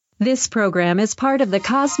This program is part of the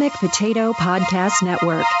Cosmic Potato Podcast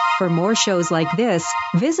Network. For more shows like this,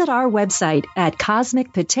 visit our website at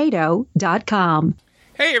cosmicpotato.com.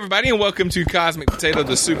 Hey, everybody, and welcome to Cosmic Potato,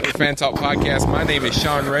 the Super Fan Talk Podcast. My name is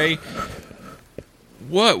Sean Ray.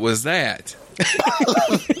 What was that?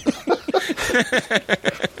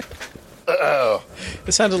 Uh-oh.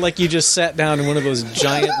 It sounded like you just sat down in one of those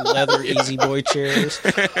giant leather Easy Boy chairs.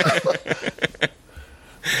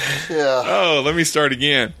 Yeah. Oh, let me start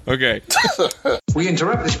again. Okay. We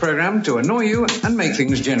interrupt this program to annoy you and make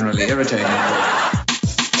things generally irritating.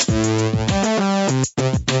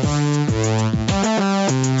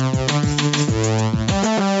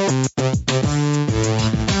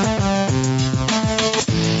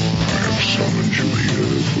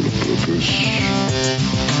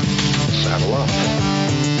 Saddle up.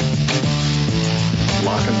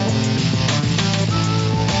 Lock and load.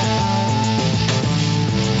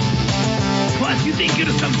 What, you think you're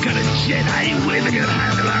some kind of Jedi waving your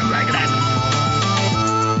hand around like that?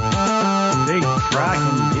 Big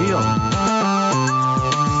fracking deal.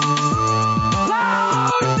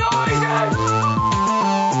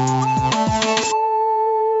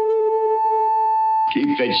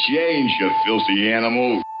 Keep the change, you filthy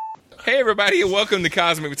animal. Hey, everybody, and welcome to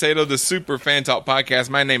Cosmic Potato, the Super Fan Talk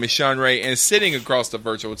Podcast. My name is Sean Ray, and sitting across the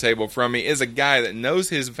virtual table from me is a guy that knows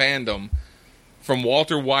his fandom from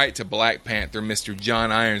Walter White to Black Panther, Mr.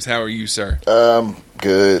 John Irons. How are you, sir?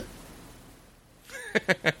 Good.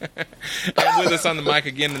 And with us on the mic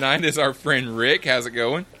again tonight is our friend Rick. How's it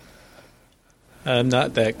going? I'm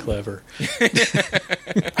not that clever.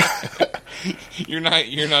 You're not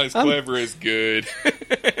as clever as good.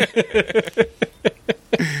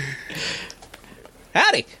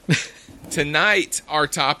 Howdy. Tonight, our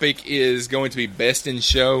topic is going to be Best in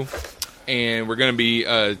Show, and we're going to be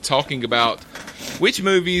talking about which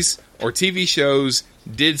movies or TV shows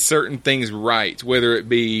did certain things right, whether it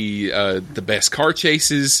be the best car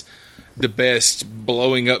chases, the best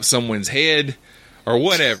blowing up someone's head, or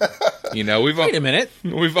whatever. You know, Wait a minute.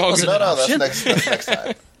 We've all No, that's next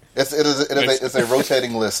time. It is a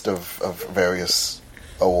rotating list of various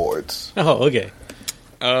awards. Oh, okay.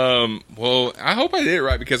 Well, I hope I did it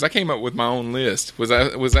right because I came up with my own list. Was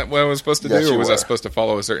that what I was supposed to Yes, do, or you was I were. supposed to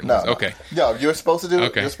follow a certain No, list? Okay. Yeah, you're supposed to do.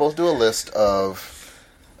 Okay. You're supposed to do a list of.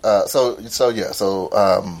 If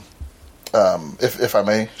I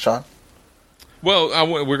may, Sean. Well,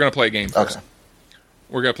 we're going to play a game first. Okay.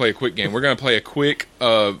 We're going to play a quick game. We're going to play a quick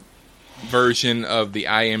version of the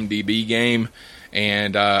IMDb game,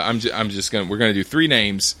 and we're going to do three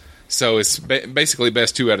names. So it's basically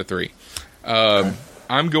best 2 out of 3.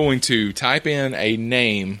 I'm going to type in a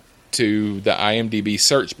name to the IMDb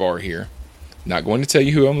search bar here. Not going to tell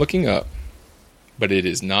you who I'm looking up, but it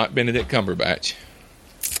is not Benedict Cumberbatch.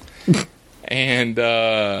 And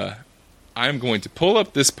I'm going to pull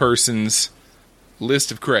up this person's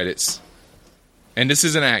list of credits. And this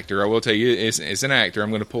is an actor. I will tell you, it's an actor. I'm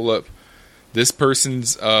going to pull up this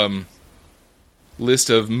person's list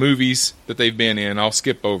of movies that they've been in. I'll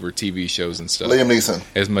skip over TV shows and stuff. Liam Neeson.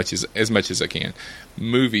 As much as I can.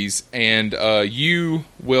 Movies, and you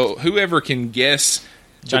will, whoever can guess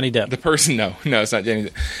Johnny Depp. the person. No, it's not Johnny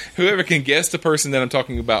Depp. Whoever can guess the person that I'm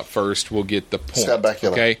talking about first will get the point. Scott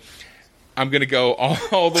Bakula. Okay, I'm going to go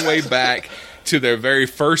all the way back to their very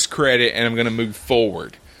first credit, and I'm going to move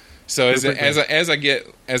forward. So as I get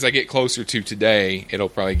closer to today, it'll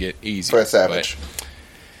probably get easier. Fred Savage. But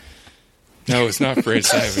no, it's not Fred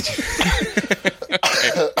Savage.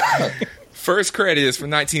 Okay. First credit is from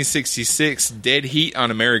 1966, Dead Heat on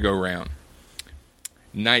a Merry-Go-Round.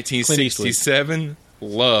 1967,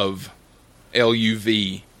 Love,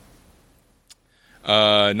 L-U-V.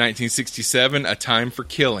 1967, A Time for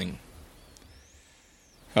Killing.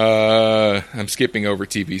 I'm skipping over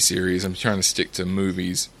TV series. I'm trying to stick to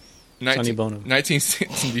movies. Sonny Bono. Did you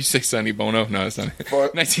say Sonny Bono? No, it's not.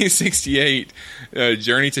 What? 1968,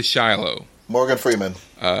 Journey to Shiloh. Morgan Freeman.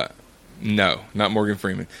 No, not Morgan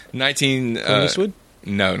Freeman. Clint Eastwood?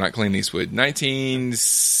 No, not Clint Eastwood.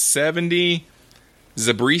 1970,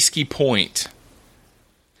 Zabriskie Point.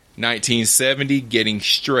 1970, Getting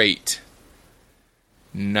Straight.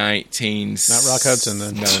 Not Rock Hudson,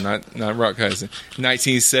 then. No, not Rock Hudson.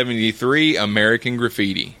 1973, American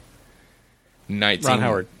Graffiti. Ron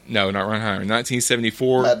Howard. No, not Ron Howard.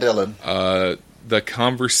 1974, Matt Dillon. The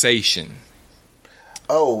Conversation.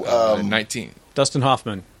 Oh, 19. Dustin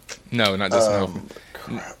Hoffman. No, not Dustin Hoffman.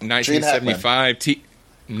 1975.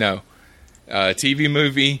 TV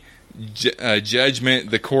movie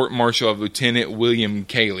Judgment, the Court Martial of Lieutenant William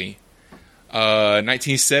Cayley.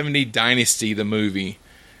 1970, Dynasty, the movie.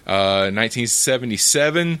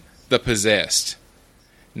 1977, The Possessed.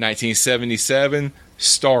 1977,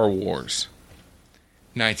 Star Wars.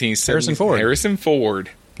 1970, Harrison Ford.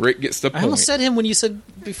 Rick gets the point. I almost said him when you said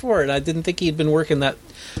before, and I didn't think he had been working that.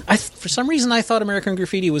 For some reason, I thought American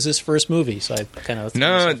Graffiti was his first movie, so I kind of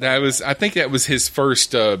I think that was his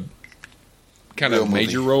first kind of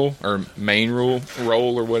major role or main role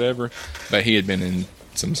or whatever. But he had been in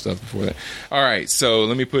some stuff before that. All right, so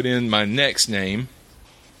let me put in my next name.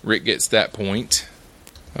 Rick gets that point.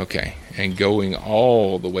 Okay, and going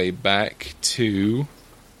all the way back to,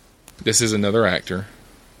 this is another actor.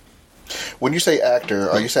 When you say actor,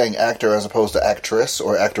 are you saying actor as opposed to actress,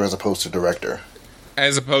 or actor as opposed to director?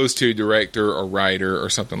 As opposed to director or writer or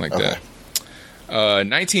something like that.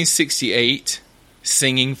 1968,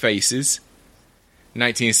 Singing Faces.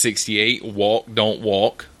 1968, Walk, Don't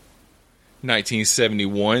Walk.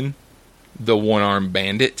 1971, The One-Armed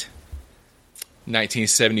Bandit.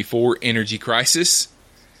 1974, Energy Crisis.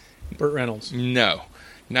 Burt Reynolds. No.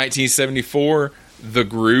 1974, The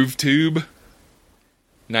Groove Tube.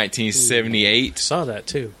 1978. Saw that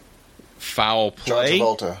too. Foul Play.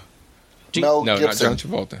 John Travolta. No, Mel Gibson. not John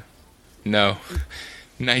Travolta. No.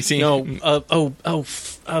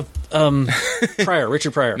 Pryor,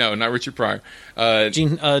 Richard Pryor. No, not Richard Pryor.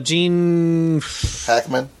 Gene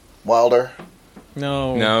Hackman. Wilder.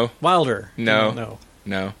 No. Wilder. No.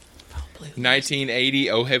 1980,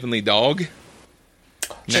 Oh Heavenly Dog.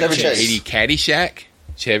 Chevy Chase. 1980, Caddyshack.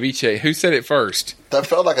 Chevy Chase. Who said it first? That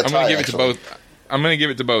felt like a tie. I'm going to give it to both. I'm going to give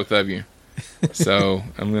it to both of you. So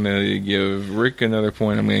I'm going to give Rick another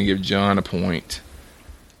point. I'm going to give John a point.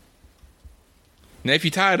 Now, if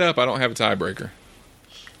you tie it up, I don't have a tiebreaker.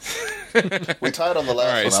 We tied on the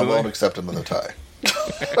last right, one. so I won't accept another tie.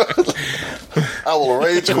 I will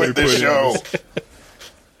rage quit this show.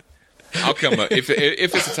 I'll come up if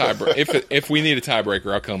it's a tiebreaker. If we need a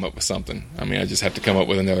tiebreaker, I'll come up with something. I mean, I just have to come up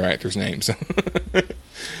with another actor's name. So,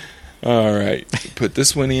 all right, put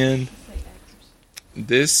this one in.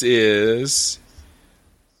 This is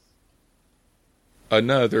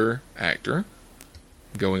another actor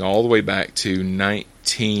going all the way back to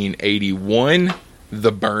 1981,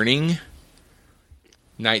 The Burning.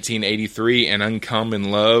 1983, An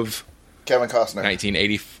Uncommon Love. Kevin Costner.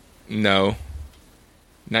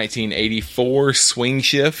 1984, Swing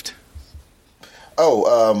Shift.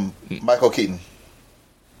 Oh, Michael Keaton.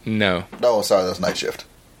 No. No, sorry, that was Night Shift.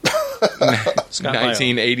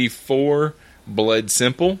 1984, Blood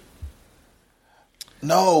Simple.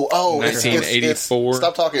 No, 1984.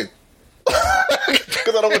 Stop talking.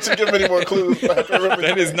 Because I don't want you to give me any more clues. I have to remember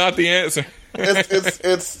That is not the answer.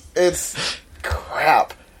 It's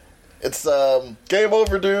crap. It's game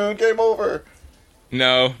over, dude. Game over.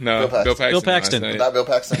 No. Bill Paxton. Not Bill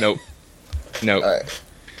Paxton. Nope. All right.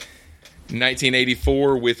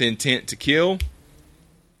 1984, With Intent to Kill.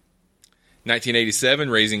 1987,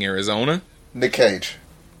 Raising Arizona. Nick Cage.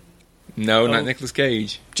 No, not Nicolas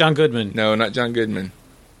Cage. John Goodman. No, not John Goodman.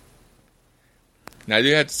 Now, I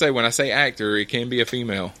do have to say, when I say actor, it can be a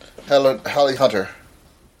female. Holly Hunter.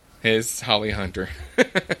 It's Holly Hunter.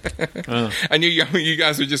 I knew you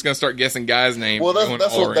guys were just going to start guessing guys' names. Well,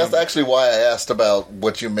 that's actually why I asked about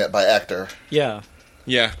what you meant by actor. Yeah.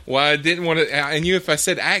 Yeah. Well, I didn't want to. I knew if I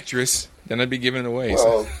said actress, then I'd be giving it away.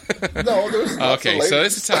 Well, no, there's okay. So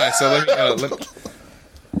it's a tie. So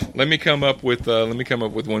let me come up with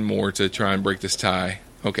one more to try and break this tie.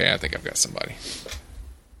 Okay, I think I've got somebody.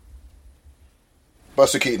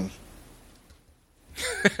 Buster Keaton.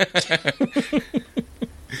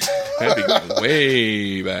 That'd be going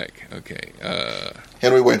way back. Okay.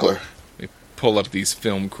 Henry Winkler. Let me pull up these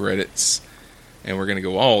film credits, and we're going to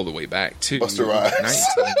go all the way back to Buster Rhymes.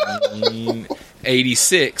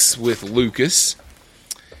 1986 with Lucas.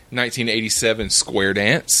 1987 Square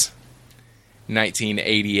Dance.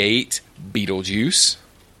 1988 Beetlejuice.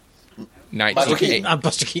 Michael Keaton.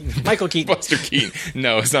 Buster Keaton. Michael Keaton. Buster Keaton.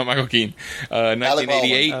 No, it's not Michael Keaton.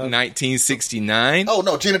 1988, 1969. Oh,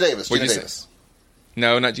 no, Gina Davis. Gina Davis.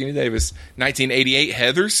 No, not Gina Davis. 1988,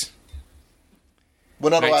 Heathers.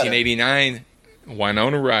 Winona 1989,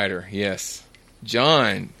 Winona Ryder. Yes.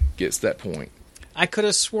 John gets that point. I could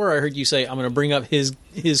have swore I heard you say, I'm going to bring up his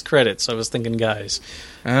credits. I was thinking guys.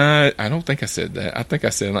 I don't think I said that. I think I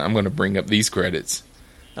said I'm going to bring up these credits.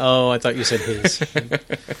 Oh, I thought you said his.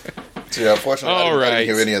 So, yeah, unfortunately, I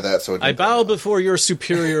didn't hear any of that. So I bow before your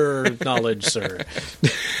superior knowledge, sir.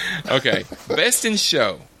 Okay, best in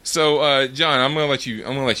show. So, John, I'm gonna let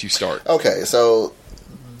you start. Okay, so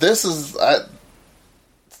this is I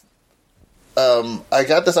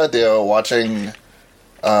got this idea watching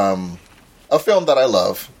a film that I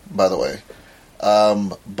love, by the way.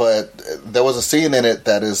 But there was a scene in it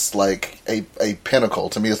that is like a pinnacle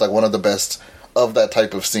to me. It's like one of the best of that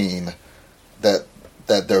type of scene that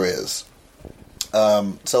there is.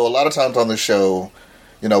 So a lot of times on the show,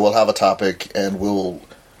 we'll have a topic and we'll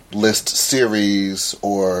list series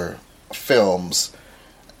or films,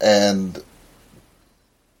 and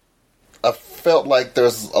I felt like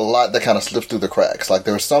there's a lot that kind of slips through the cracks. Like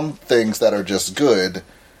there are some things that are just good,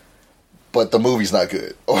 but the movie's not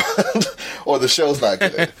good, or the show's not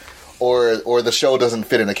good, or the show doesn't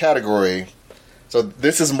fit in a category. So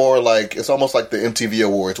this is more like, it's almost like the MTV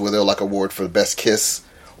Awards, where they're like award for best kiss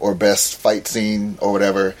or best fight scene or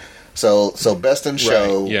whatever. So best in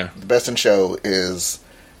show, right, yeah. Best in show is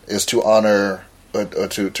to honor or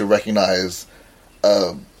to recognize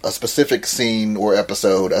a specific scene or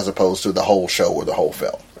episode as opposed to the whole show or the whole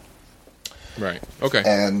film. Right. Okay.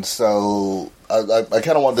 And so I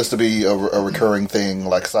kind of want this to be a recurring thing,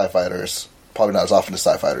 like Sci-Fighters. Probably not as often as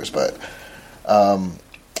Sci-Fighters, but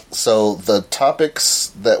so the topics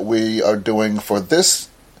that we are doing for this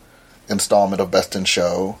installment of Best in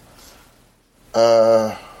Show,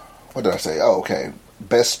 what did I say? Oh, okay.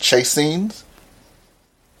 Best chase scenes,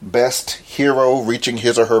 best hero reaching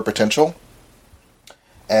his or her potential,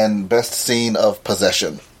 and best scene of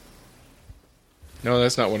possession. No,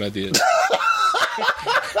 that's not what I did.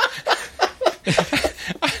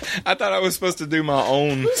 I thought I was supposed to do my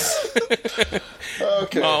own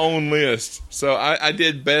my own list. So I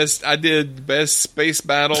did best space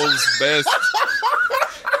battles,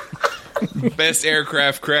 best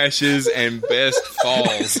aircraft crashes, and best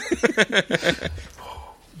falls.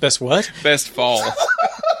 Best what? Best fall.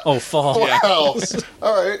 Oh, fall. Wow. Yeah.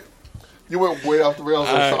 All right. You went way off the rails.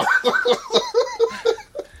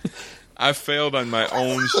 I failed on my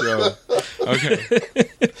own show. Okay.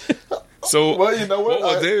 So well, you know what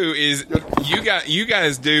we'll do is you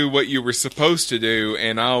guys do what you were supposed to do,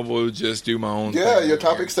 and I will just do my own. Yeah, thing your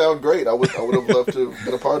topics sound great. I would have loved to have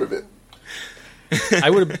been a part of it.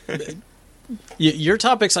 I would have. Your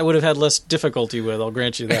topics I would have had less difficulty with. I'll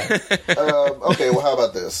grant you that. Okay, well, how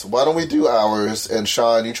about this? Why don't we do ours, and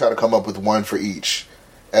Sean, you try to come up with one for each,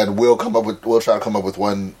 and we'll try to come up with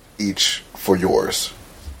one each for yours.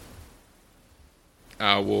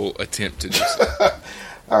 I will attempt to do so.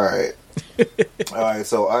 All right. All right,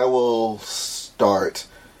 so I will start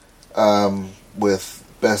with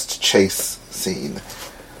best chase scene.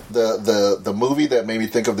 The movie that made me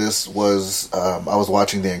think of this was I was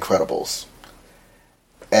watching The Incredibles,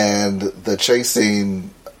 and the chase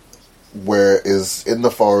scene where is in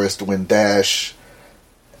the forest when Dash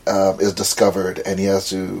is discovered and he has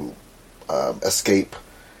to escape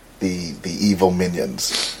the evil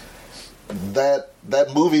minions. That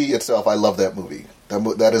movie itself, I love that movie.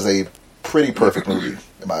 That is a pretty perfect movie,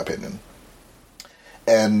 in my opinion.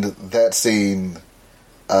 And that scene,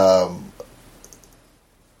 I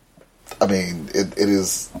mean,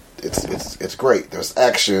 it's great. There's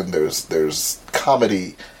action. There's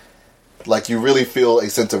comedy. Like, you really feel a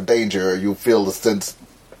sense of danger. You feel a sense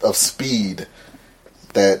of speed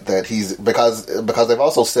that he's because they've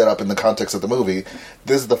also set up in the context of the movie.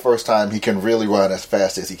 This is the first time he can really run as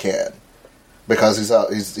fast as he can. Because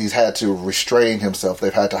he's had to restrain himself.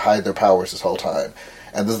 They've had to hide their powers this whole time.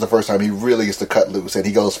 And this is the first time he really gets to cut loose. And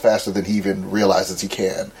he goes faster than he even realizes he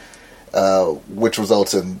can. Which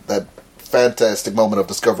results in that fantastic moment of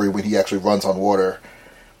discovery when he actually runs on water.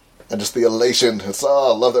 And just the elation. I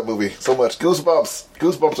love that movie so much. Goosebumps.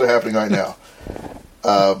 Goosebumps are happening right now.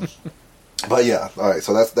 But yeah, alright.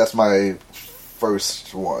 So that's my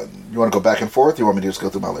first one. You want to go back and forth? Or you want me to just go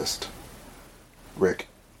through my list? Rick?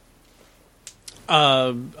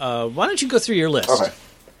 Why don't you go through your list? Okay.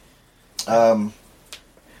 No.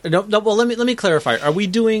 Well, let me clarify. Are we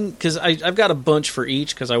doing? Because I've got a bunch for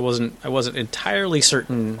each. Because I wasn't entirely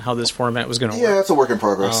certain how this format was going to work. Yeah, it's a work in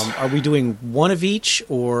progress. Are we doing one of each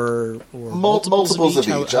or multiples of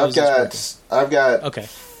each? I've got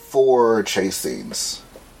 4 chase scenes.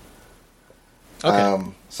 Okay.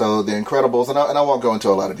 So The Incredibles, and I won't go into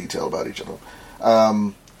a lot of detail about each of them.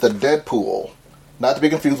 The Deadpool, not to be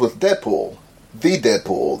confused with Deadpool. The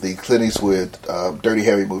Deadpool, the Clint Eastwood Dirty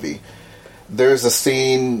Harry movie. There's a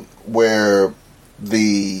scene where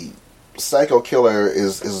the psycho killer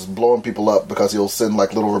is blowing people up because he'll send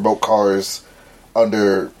like little remote cars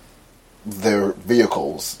under their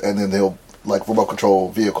vehicles, and then they'll like remote control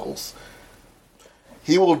vehicles.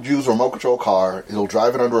 He will use a remote control car, he'll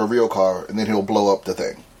drive it under a real car, and then he'll blow up the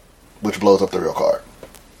thing, which blows up the real car.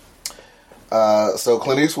 So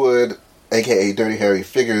Clint Eastwood, a.k.a. Dirty Harry,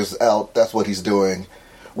 figures out that's what he's doing,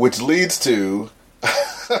 which leads to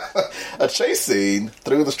a chase scene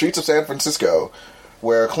through the streets of San Francisco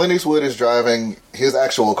where Clint Eastwood is driving his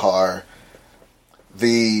actual car,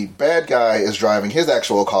 the bad guy is driving his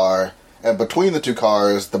actual car, And between the two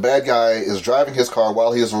cars, the bad guy is driving his car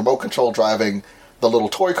while he is remote control driving the little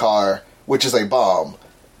toy car, which is a bomb,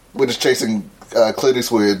 which is chasing Clint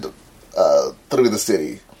Eastwood through the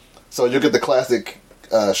city. So you get the classic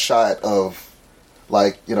shot of,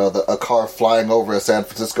 like, you know, a car flying over a San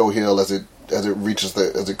Francisco hill as it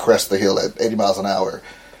crests the hill at 80 miles an hour,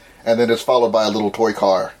 and then it's followed by a little toy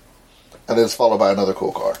car, and then it's followed by another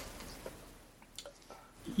cool car.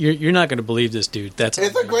 You're not going to believe this, dude. It's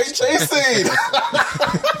a great chase scene.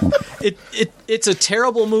 It's a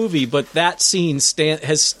terrible movie, but that scene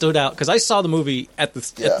has stood out because I saw the movie at the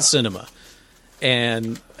cinema,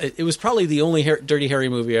 and it was probably the only Dirty Harry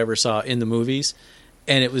movie I ever saw in the movies,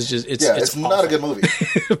 and it was just it's not a good movie.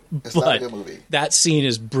 It's not a good movie. That scene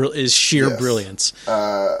is sheer brilliance.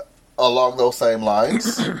 Along those same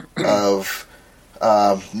lines of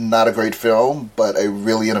not a great film, but a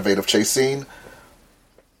really innovative chase scene.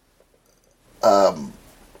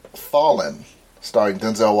 Fallen, starring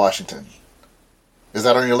Denzel Washington. Is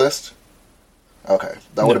that on your list? Okay.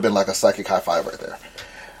 That would have been like a psychic high five right there.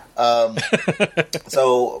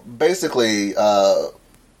 So basically, Denzel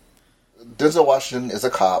Washington is a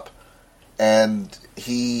cop, and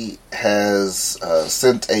he has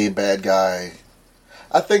sent a bad guy.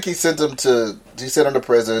 I think he sent him to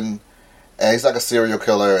prison, and he's like a serial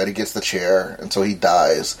killer, and he gets the chair, and so he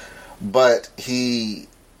dies. But he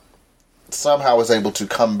somehow is able to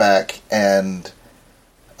come back and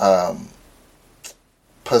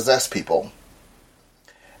possess people,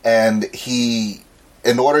 and he,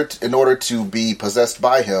 in order to be possessed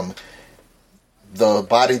by him, the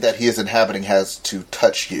body that he is inhabiting has to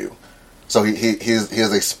touch you. So he is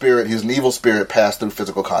a spirit. He's an evil spirit passed through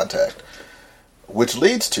physical contact, which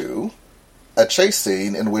leads to a chase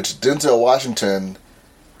scene in which Denzel Washington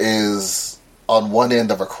is on one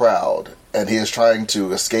end of a crowd, and he is trying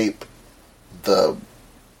to escape the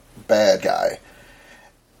bad guy,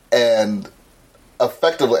 and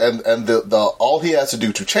effectively, and the all he has to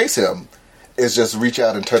do to chase him is just reach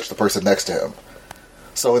out and touch the person next to him.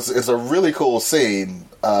 So it's a really cool scene,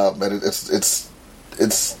 and it's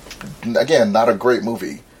again not a great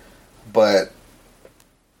movie, but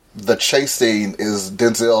the chase scene is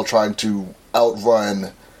Denzel trying to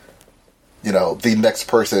outrun, you know, the next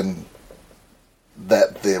person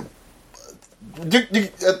that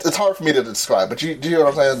it's hard for me to describe, but do you know what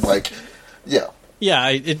I'm saying? Like, yeah. Yeah,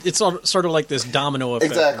 it's sort of like this domino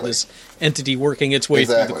effect. Exactly. This entity working its way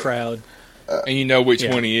through the crowd. And you know which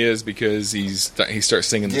one he is because he starts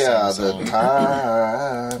singing the same song. The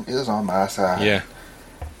time is on my side. Yeah.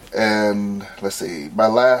 And let's see, my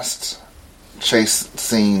last chase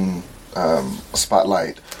scene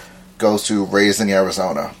spotlight goes to Raising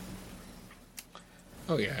Arizona.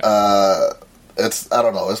 Oh yeah. It's, I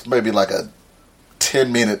don't know, it's maybe like a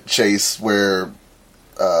 10-minute chase where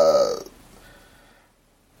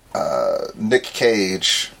Nick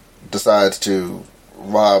Cage decides to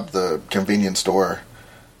rob the convenience store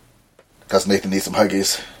because Nathan needs some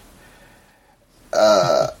Huggies.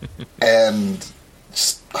 And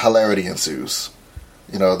just hilarity ensues.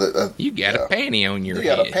 You know, you got a panty on your head.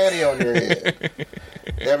 You got a panty on your head.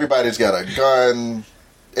 Everybody's got a gun.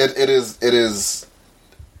 It is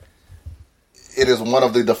one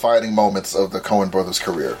of the defining moments of the Coen brothers'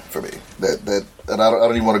 career for me. And I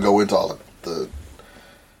don't even want to go into all of the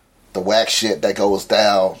whack shit that goes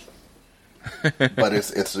down, but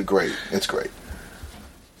it's great. It's great.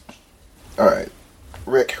 All right,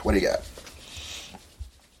 Rick, what do you got?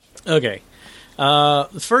 Okay,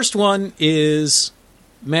 the first one is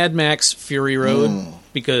Mad Max Fury Road and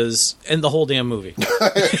the whole damn movie.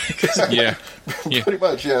 yeah, pretty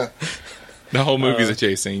much, yeah. The whole movie's a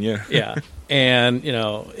chase scene, yeah. Yeah. And, you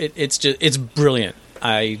know, it's brilliant.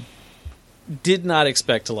 I did not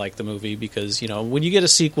expect to like the movie because, you know, when you get a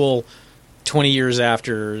sequel 20 years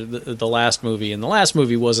after the last movie, and the last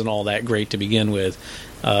movie wasn't all that great to begin with,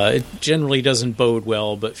 it generally doesn't bode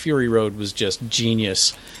well, but Fury Road was just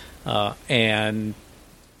genius. And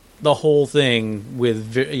the whole thing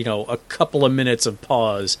with, you know, a couple of minutes of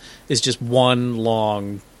pause is just one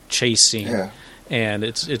long chase scene. Yeah. And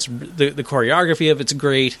it's the choreography of it's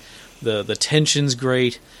great. The tension's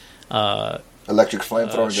great. Electric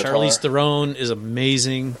flamethrower guitar. Charlize Theron is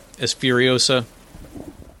amazing as Furiosa.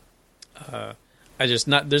 There's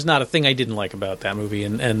not a thing I didn't like about that movie,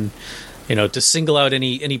 and you know, to single out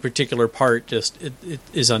any particular part it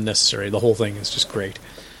is unnecessary. The whole thing is just great.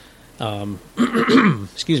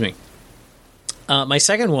 Excuse me. My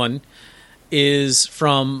second one is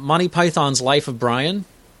from Monty Python's Life of Brian.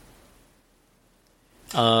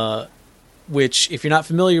 Which, if you're not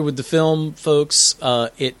familiar with the film, folks,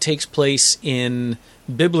 it takes place in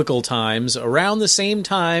biblical times, around the same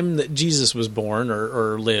time that Jesus was born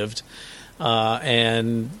or lived.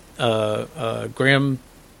 And Graham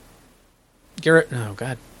Garrett. Oh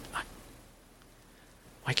God,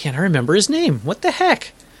 why can't I remember his name? What the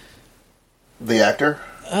heck? The actor.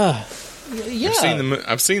 Yeah,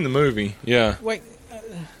 I've seen the movie. Yeah. Wait,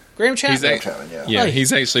 Graham Chapman. Yeah,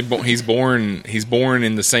 he's actually he's born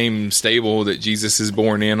in the same stable that Jesus is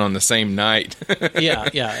born in on the same night. yeah,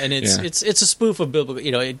 and it's a spoof of biblical.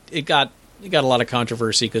 You know, it got a lot of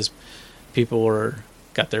controversy because people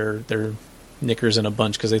got their knickers in a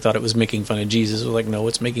bunch because they thought it was making fun of Jesus. It was like, no,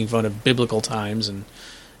 it's making fun of biblical times. And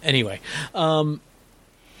anyway, the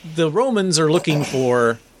Romans are looking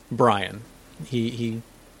for Brian. He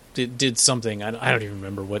did something. I don't even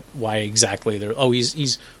remember why exactly.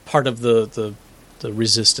 He's part of the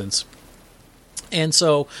resistance. And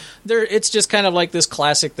so it's just kind of like this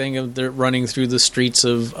classic thing of they're running through the streets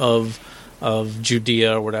of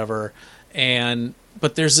Judea or whatever.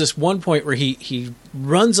 But there's this one point where he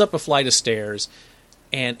runs up a flight of stairs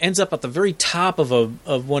and ends up at the very top of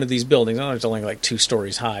one of these buildings. I don't know, it's only like 2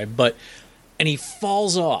 stories high, and he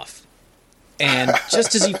falls off. And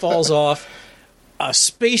just as he falls off, a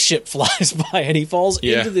spaceship flies by, and he falls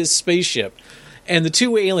into this spaceship. And the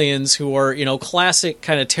 2 aliens, who are, you know, classic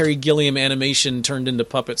kind of Terry Gilliam animation turned into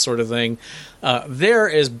puppet sort of thing, they're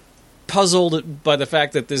as puzzled by the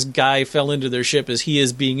fact that this guy fell into their ship as he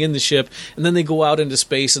is being in the ship. And then they go out into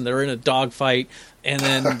space, and they're in a dogfight, and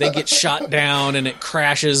then they get shot down, and it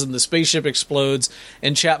crashes, and the spaceship explodes.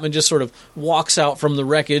 And Chapman just sort of walks out from the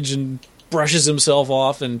wreckage and brushes himself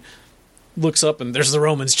off and looks up, and there's the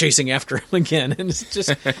Romans chasing after him again, and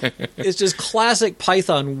it's just classic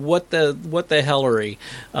Python. What the hellery?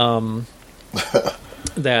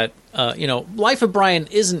 That you know, Life of Brian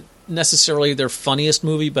isn't necessarily their funniest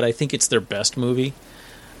movie, but I think it's their best movie.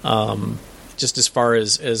 Just as far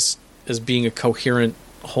as being a coherent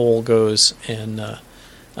whole goes, and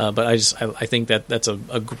but I think that's a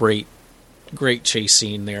great chase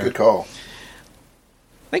scene there. Good call.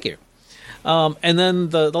 Thank you. And then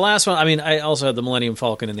the last one, I mean, I also had the Millennium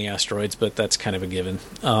Falcon and the asteroids, but that's kind of a given.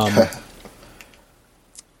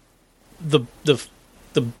 The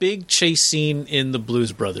big chase scene in the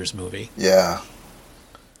Blues Brothers movie. Yeah.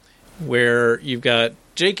 Where you've got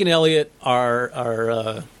Jake and Elliot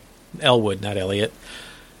are Elwood, not Elliot.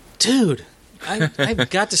 Dude, I've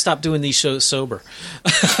got to stop doing these shows sober.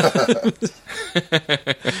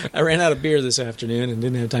 I ran out of beer this afternoon and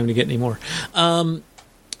didn't have time to get any more.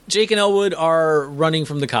 Jake and Elwood are running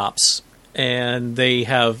from the cops, and they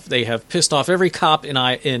have pissed off every cop in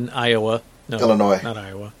Iowa. No, Illinois. Not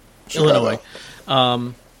Iowa. Chicago.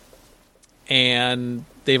 Illinois. And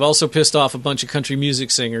they've also pissed off a bunch of country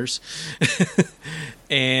music singers.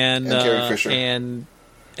 and Carrie Fisher. And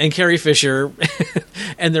Carrie Fisher.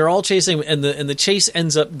 And they're all chasing, and the chase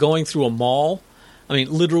ends up going through a mall. I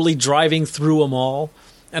mean, literally driving through a mall.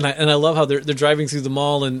 And I love how they're driving through the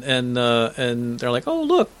mall, and they're like, oh,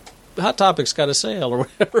 look, Hot Topic's got a sale or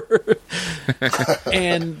whatever.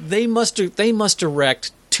 And they must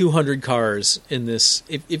direct 200 cars in this.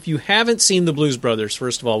 If you haven't seen the Blues Brothers,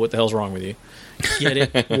 first of all, what the hell's wrong with you? Get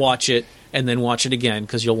it, watch it, and then watch it again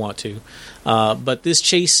because you'll want to. But this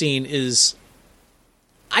chase scene is,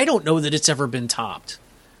 I don't know that it's ever been topped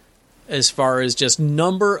as far as just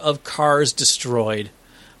number of cars destroyed.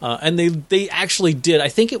 And they actually did. I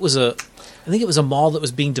think it was a mall that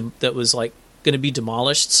was like going to be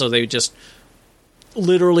demolished. So they just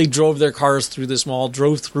literally drove their cars through this mall,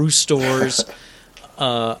 drove through stores,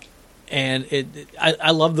 and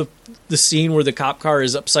I love the scene where the cop car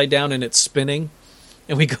is upside down and it's spinning,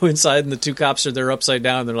 and we go inside and the 2 cops are there upside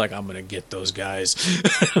down. And they're like, "I'm going to get those guys."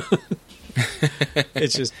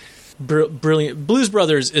 It's just brilliant. Blues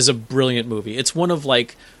Brothers is a brilliant movie. It's one of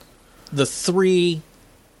like the 3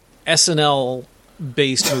 SNL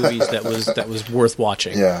based movies that was worth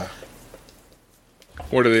watching. Yeah.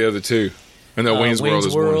 What are the other 2? I know Wayne's World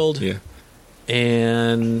is one. Yeah.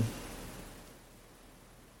 And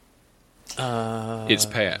It's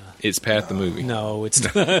Pat. It's Pat the movie. No, it's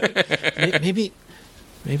not. maybe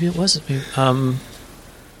it wasn't.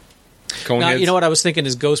 Now, you know what I was thinking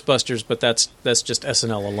is Ghostbusters, but that's just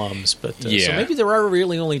SNL alums. But so maybe there are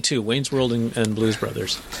really only 2: Wayne's World and Blues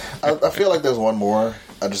Brothers. I feel like there's one more.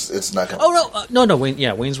 It's not coming. Oh no,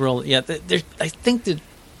 Wayne's World. Yeah, I think that.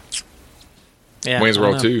 Yeah, Wayne's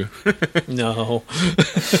World 2. No.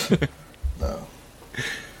 No.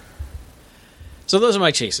 So those are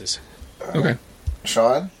my chases. Okay.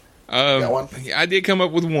 Sean, got one? I did come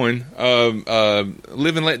up with one.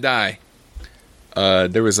 Live and Let Die.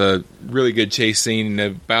 There was a really good chase scene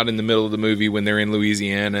about in the middle of the movie when they're in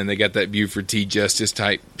Louisiana and they got that Buford T. Justice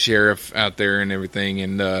type sheriff out there and everything.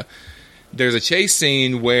 And there's a chase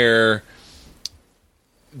scene where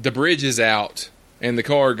the bridge is out and the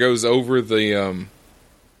car goes over the,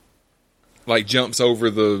 jumps over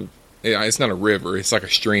the, it's not a river, it's like a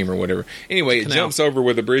stream or whatever. Anyway, it jumps over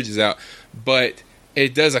where the bridge is out, but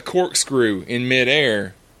it does a corkscrew in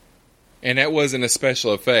midair. And that wasn't a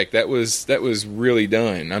special effect. That was really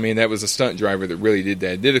done. I mean, that was a stunt driver that really did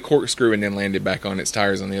that. Did a corkscrew and then landed back on its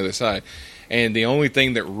tires on the other side. And the only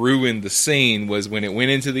thing that ruined the scene was when it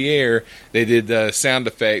went into the air, they did the sound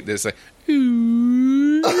effect that's like,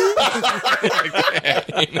 ooh. Like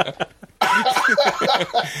that, you know?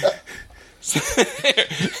 So,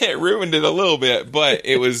 it ruined it a little bit, but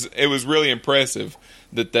it was really impressive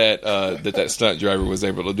that stunt driver was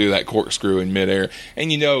able to do that corkscrew in midair.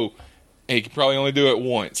 And he could probably only do it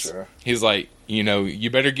once. Sure. He's like, you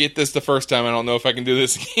better get this the first time. I don't know if I can do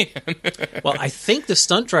this again. Well, I think the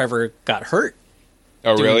stunt driver got hurt.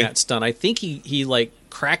 Oh, doing really? That stunt. I think he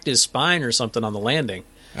cracked his spine or something on the landing.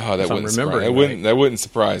 Oh, that wouldn't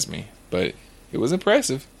surprise me, but it was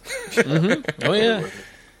impressive. Mm-hmm. Oh yeah.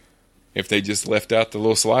 If they just left out the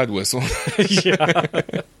little slide whistle. Yeah.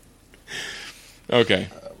 Okay.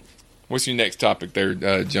 What's your next topic there,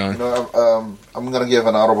 John? I'm going to give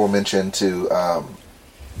an honorable mention to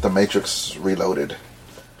The Matrix Reloaded.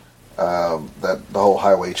 The whole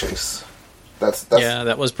highway chase. That's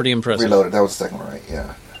that was pretty impressive. Reloaded. That was the second one, right?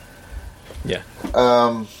 Yeah. Yeah.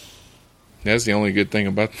 That's the only good thing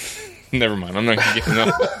about. Never mind. I'm not going to get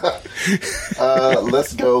enough.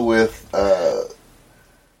 Let's go with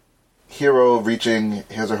hero reaching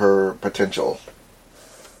his or her potential.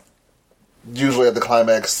 Usually at the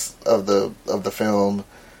climax of the film.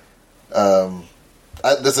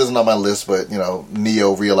 This isn't on my list, but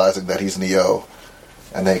Neo realizing that he's Neo,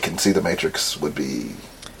 and they can see the Matrix would be.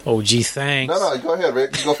 Oh, gee, thanks. No, go ahead,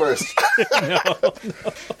 Rick. You go first. No.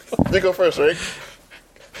 You go first, Rick.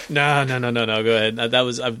 No. Go ahead. That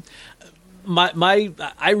was I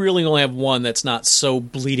really only have one that's not so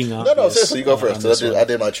bleeding obvious. No, seriously, you go first. I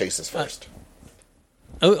did my chases first.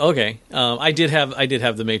 Oh, okay. I did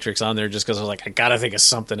have the Matrix on there just because I was like, I gotta think of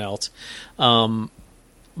something else.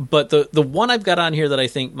 But the one I've got on here that I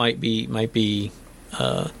think might be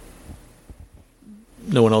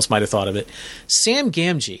no one else might have thought of it. Sam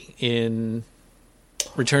Gamgee in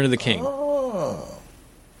Return of the King. Oh,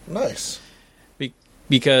 nice.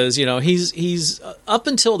 Because he's up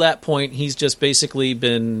until that point he's just basically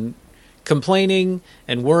been complaining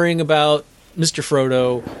and worrying about Mr.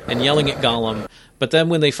 Frodo and yelling at Gollum. But then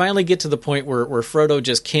when they finally get to the point where Frodo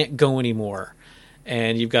just can't go anymore,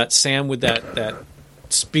 and you've got Sam with that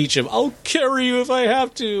speech of "I'll carry you if I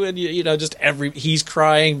have to," and just he's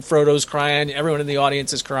crying, Frodo's crying, everyone in the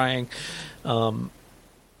audience is crying, and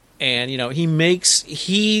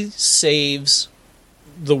he saves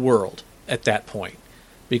the world at that point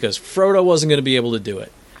because Frodo wasn't going to be able to do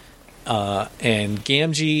it, and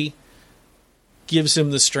Gamgee gives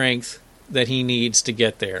him the strength that he needs to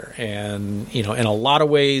get there. And, in a lot of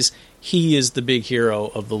ways, he is the big hero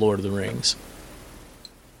of The Lord of the Rings.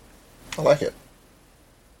 I like it.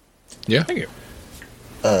 Yeah. Thank you.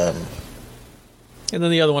 And then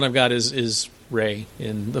the other one I've got is Rey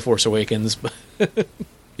in The Force Awakens.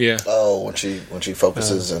 Yeah. Oh, when she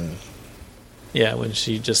focuses and... Yeah, when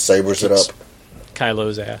she just... sabers it up.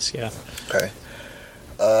 Kylo's ass, yeah. Okay.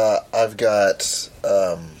 I've got...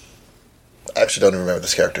 I actually don't even remember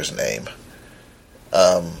this character's name.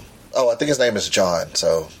 I think his name is John,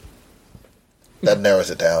 so that narrows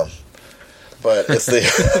it down. But it's the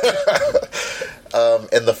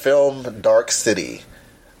in the film Dark City.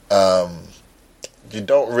 You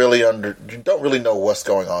don't really know what's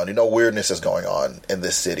going on. Weirdness is going on in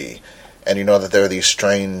this city, and you know that there are these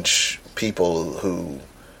strange people who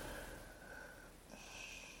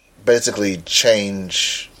basically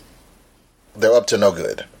change. They're up to no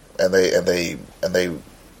good. And they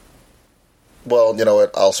well, you know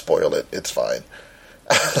what? I'll spoil it. It's fine.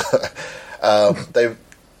 I'll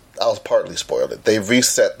partly spoil it. They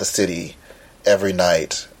reset the city every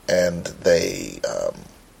night, and they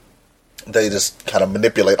just kind of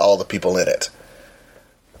manipulate all the people in it.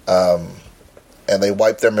 And they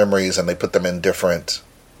wipe their memories and they put them in different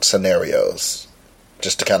scenarios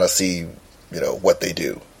just to kind of see, what they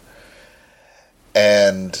do.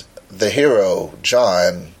 And the hero,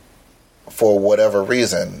 John, for whatever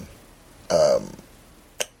reason,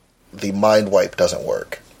 the mind wipe doesn't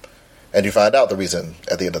work. And you find out the reason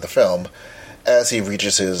at the end of the film as he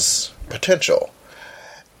reaches his potential.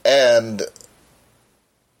 And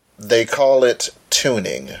they call it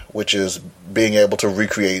tuning, which is being able to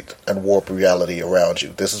recreate and warp reality around you.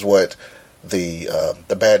 This is what the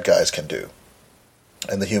bad guys can do,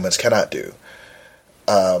 and the humans cannot do.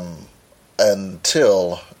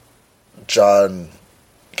 Until John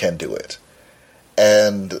can do it.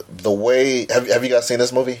 And the way... Have you guys seen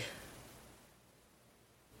this movie?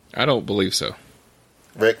 I don't believe so.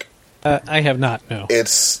 Rick? I have not, no.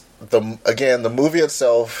 It's, the movie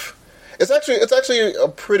itself... It's actually a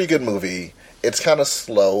pretty good movie. It's kind of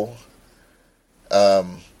slow.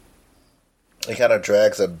 It kind of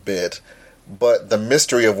drags a bit. But the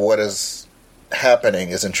mystery of what is happening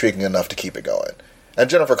is intriguing enough to keep it going.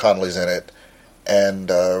 And Jennifer Connelly's in it.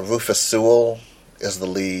 And Rufus Sewell is the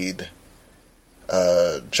lead.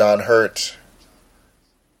 John Hurt.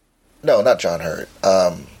 No, not John Hurt.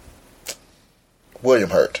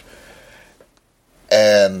 William Hurt.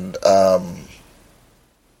 And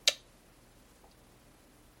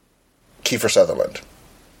Kiefer Sutherland.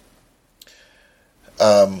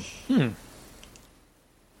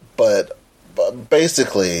 But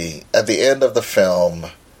basically, at the end of the film,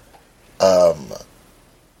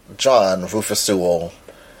 John, Rufus Sewell,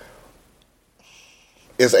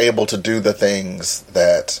 is able to do the things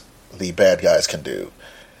that the bad guys can do.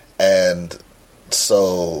 And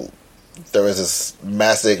so there is this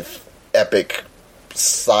massive, epic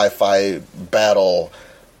sci-fi battle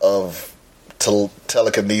of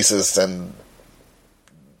telekinesis and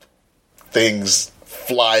things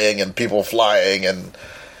flying and people flying and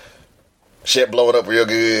shit blowing up real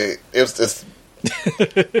good. It's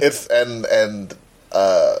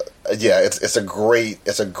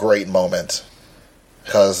a great moment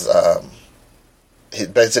because he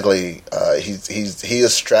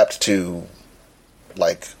is strapped to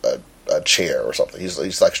like a chair or something.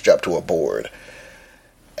 He's like strapped to a board,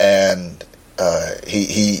 and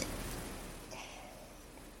he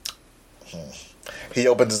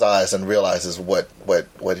opens his eyes and realizes what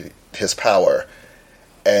his power,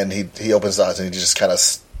 and he opens his eyes and he just kind of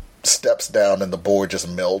steps down and the board just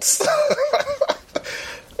melts.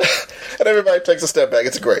 And everybody takes a step back.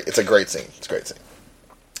 It's a great scene. It's a great scene.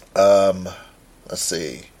 Let's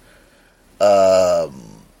see.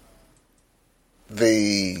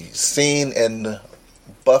 The scene in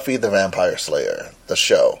Buffy the Vampire Slayer, the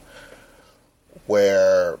show,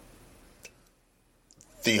 where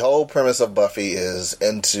the whole premise of Buffy is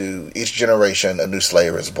into each generation a new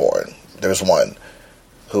Slayer is born. There's one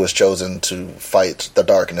who is chosen to fight the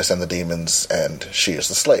darkness and the demons, and she is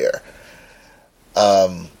the Slayer.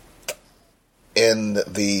 In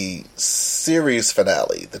the series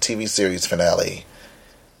finale, the TV series finale,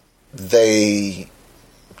 they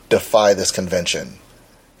defy this convention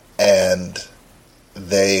and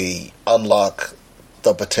they unlock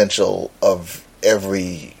the potential of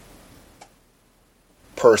every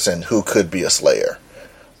person who could be a Slayer.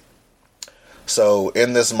 So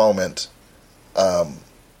in this moment,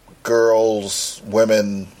 girls,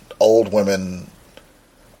 women, old women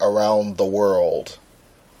around the world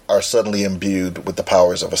are suddenly imbued with the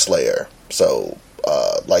powers of a Slayer. So,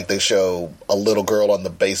 like they show a little girl on the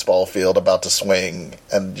baseball field about to swing,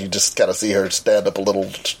 and you just kind of see her stand up a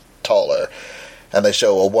little taller. And they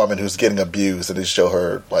show a woman who's getting abused, and they show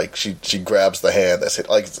her like she grabs the hand that's hit.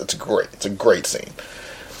 Like it's a great scene.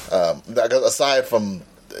 Aside from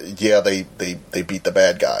they beat the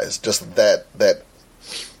bad guys, just that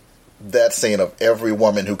scene of every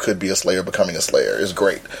woman who could be a Slayer becoming a Slayer is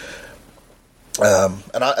great.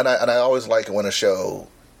 And I always like it when a show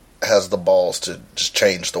has the balls to just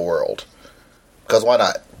change the world, because why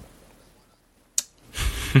not?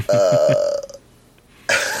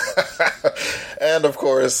 And of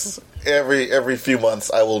course, every few months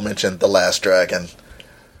I will mention The Last Dragon,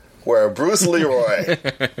 where Bruce Leroy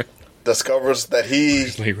discovers that he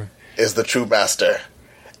is the true master,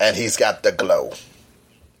 and he's got the glow,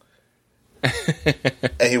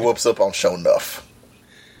 and he whoops up on Sho'nuff,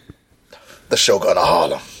 the Shogun of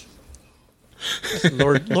Harlem.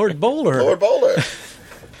 Lord Bowler. Lord Bowler.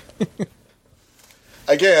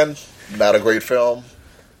 Again, not a great film.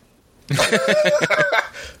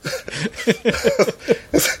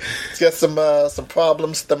 It's got some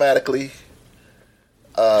problems thematically,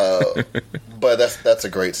 but that's a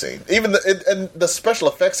great scene. Even and the special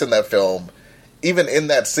effects in that film, even in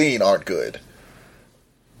that scene, aren't good.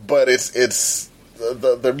 But it's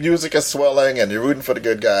the music is swelling, and you're rooting for the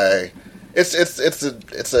good guy. It's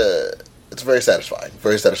a very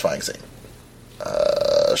satisfying scene.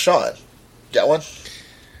 Sean, got one?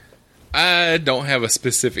 I don't have a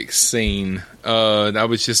specific scene. I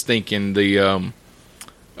was just thinking the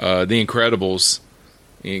Incredibles,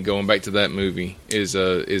 going back to that movie, is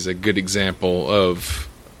a good example of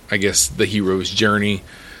I guess, the hero's journey.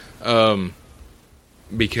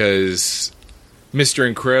 Because Mr.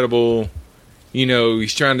 Incredible, you know,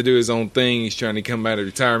 he's trying to do his own thing. He's trying to come out of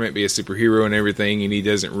retirement, be a superhero and everything, and he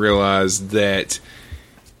doesn't realize that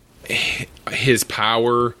his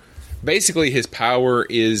power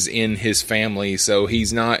is in his family, so he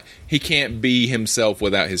can't be himself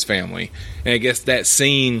without his family. And I guess that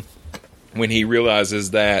scene when he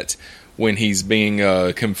realizes that, when he's being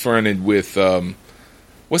confronted with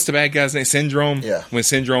what's the bad guy's name? Syndrome. Yeah. When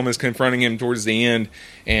Syndrome is confronting him towards the end,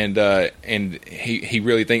 and he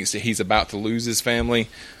really thinks that he's about to lose his family,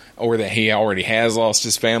 or that he already has lost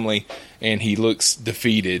his family, and he looks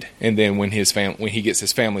defeated. And then when he gets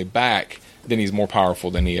his family back, then he's more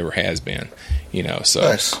powerful than he ever has been. You know, so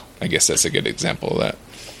Nice. I guess that's a good example of that.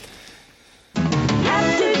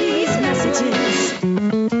 After these messages,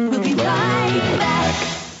 we'll be right back.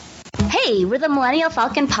 Hey, we're the Millennial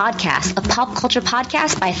Falcon Podcast, a pop culture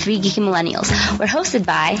podcast by three geeky millennials. We're hosted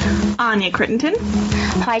by Anya Crittenton,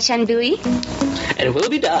 Hui Chen Bui, and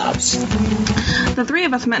Willoughby Dobbs. The three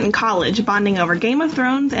of us met in college, bonding over Game of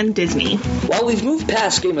Thrones and Disney. While we've moved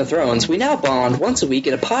past Game of Thrones, we now bond once a week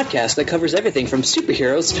in a podcast that covers everything from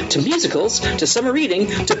superheroes to musicals to summer reading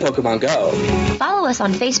to Pokemon Go. Follow us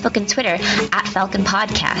on Facebook and Twitter at Falcon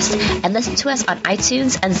Podcast, and listen to us on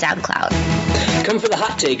iTunes and SoundCloud. Come for the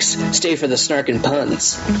hot takes, stay for the snark and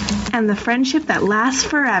puns. And the friendship that lasts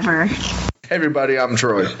forever. Hey everybody, I'm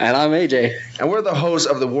Troy. And I'm AJ. And we're the hosts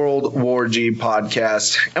of the World War G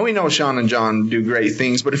podcast. And we know Sean and John do great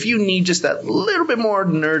things, but if you need just that little bit more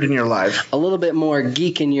nerd in your life, a little bit more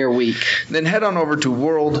geek in your week, then head on over to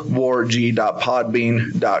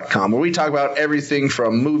worldwarg.podbean.com, where we talk about everything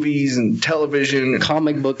from movies and television,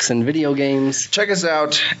 comic books and video games. Check us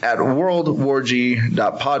out at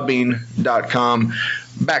worldwarg.podbean.com.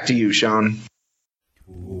 Back to you, Sean.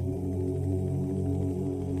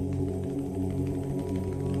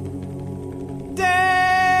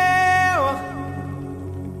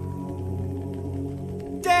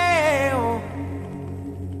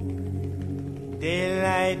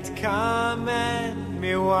 Daylight come and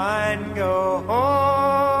me one go home.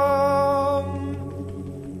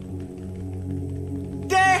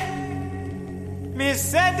 Me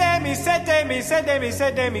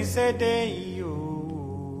said, you.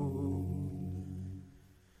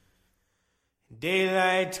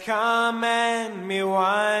 Daylight come and me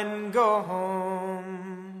one go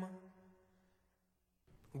home.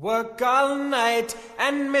 Work all night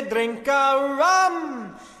and me drink a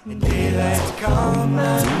rum. Daylight come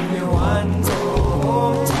and me one go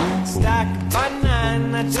home. Stack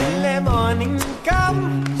banana till the morning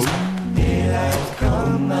come. Daylight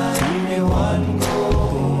come and me one go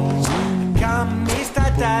home. Come, Mr.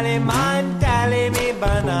 Tallyman, tally me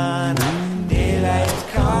banana. Daylight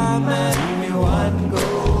come and me one go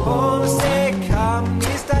home. Say, come,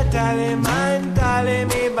 Mr. Tallyman, tally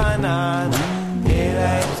me banana.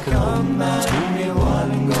 Daylight come and me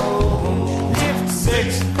one go home. Lift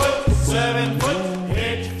 6 foot, 7 foot,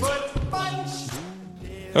 8 foot bunch.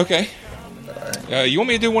 Okay. You want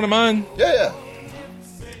me to do one of mine? Yeah.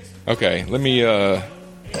 Okay, let me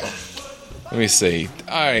see.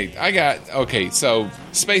 Alright, so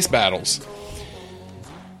space battles.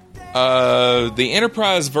 The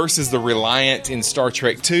Enterprise versus the Reliant in Star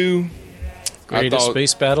Trek II. Greatest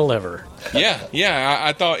space battle ever. Yeah.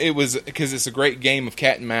 I thought it was, because it's a great game of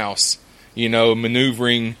cat and mouse, you know,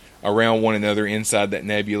 maneuvering around one another inside that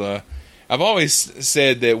nebula. I've always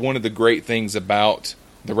said that one of the great things about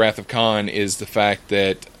The Wrath of Khan is the fact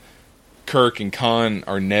that Kirk and Khan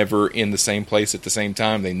are never in the same place at the same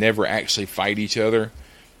time. They never actually fight each other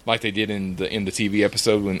like they did in the TV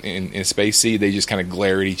episode in Space Sea. They just kind of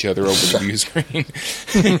glare at each other over the view screen.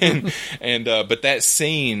 But that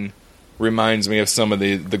scene reminds me of some of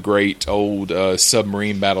the great old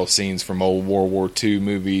submarine battle scenes from old World War II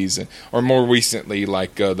movies, or more recently,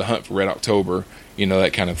 like The Hunt for Red October, you know,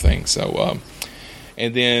 that kind of thing. So,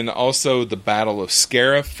 and then also the Battle of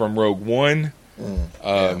Scarif from Rogue One.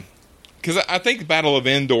 Because I think Battle of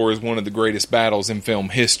Endor is one of the greatest battles in film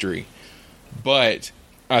history. But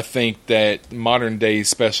I think that modern day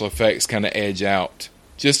special effects kind of edge out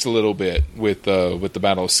just a little bit with the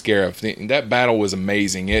Battle of Scarif. That battle was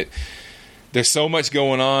amazing. There's so much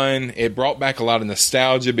going on. It brought back a lot of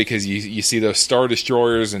nostalgia because you see those Star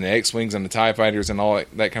Destroyers and the X-Wings and the TIE Fighters and all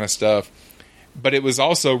that kind of stuff. But it was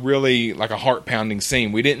also really like a heart-pounding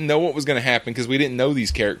scene. We didn't know what was going to happen because we didn't know these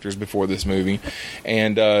characters before this movie.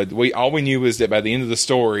 And all we knew was that by the end of the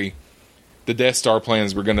story, the Death Star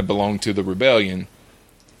plans were going to belong to the Rebellion.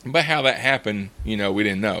 But how that happened, you know, we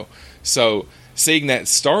didn't know. So seeing that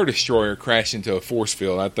Star Destroyer crash into a force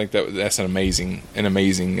field, I think that's an amazing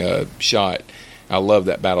shot. I love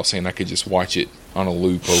that battle scene. I could just watch it on a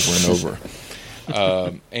loop over and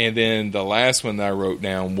over. And then the last one that I wrote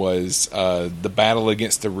down was the battle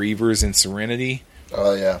against the Reavers in Serenity.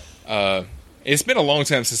 Oh, yeah. It's been a long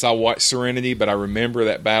time since I watched Serenity, but I remember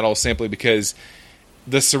that battle simply because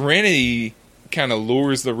the Serenity kind of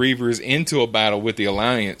lures the Reavers into a battle with the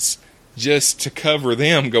Alliance just to cover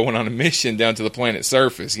them going on a mission down to the planet's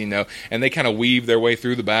surface, you know, and they kind of weave their way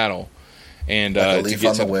through the battle and to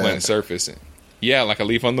get to the planet's surface. Yeah, like a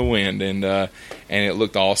leaf on the wind, and it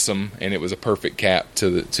looked awesome, and it was a perfect cap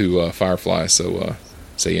to Firefly. So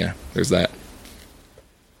yeah, there's that.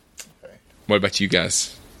 Okay. What about you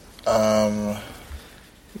guys? You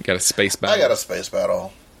got a space battle? I got a space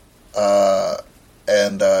battle.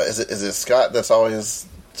 And is it Scott that's always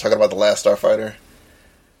talking about The Last Starfighter?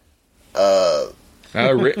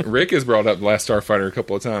 Rick has brought up The Last Starfighter a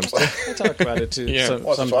couple of times. I talk about it too. Yeah.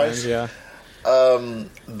 Sometimes, yeah.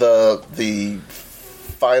 The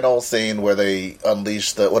final scene where they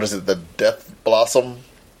unleash the Death Blossom?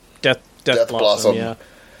 Death Blossom, yeah.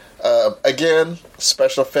 Again,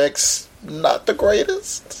 special effects, not the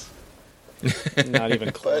greatest. Not even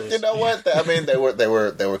close. But you know what? I mean, they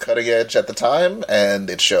were cutting edge at the time, and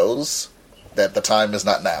it shows that the time is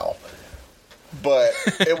not now. But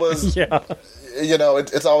it was, yeah. You know,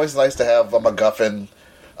 it's always nice to have a MacGuffin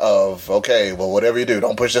of, okay, well, whatever you do,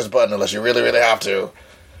 don't push this button unless you really, really have to.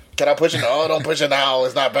 Can I push it? No, don't push it now.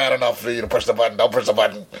 It's not bad enough for you to push the button. Don't push the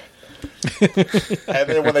button. And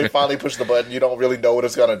then when they finally push the button, you don't really know what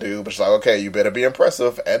it's going to do. But it's like, okay, you better be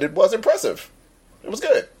impressive. And it was impressive. It was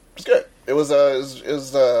good. It was good. It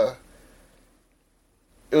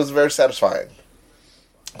was very satisfying.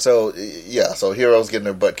 So yeah, so Heroes getting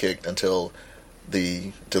their butt kicked until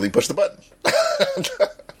he pushed the button.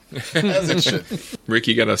 As it should. Rick,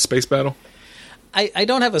 you got a space battle? I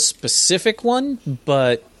don't have a specific one,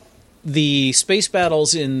 but the space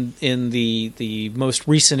battles in the most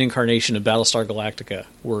recent incarnation of Battlestar Galactica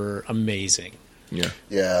were amazing. Yeah.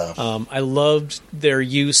 I loved their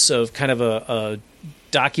use of kind of a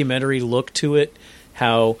documentary look to it.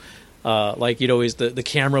 How like you'd always the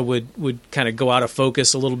camera would kind of go out of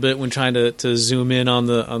focus a little bit when trying to zoom in on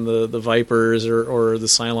the Vipers or the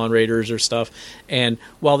Cylon Raiders or stuff. And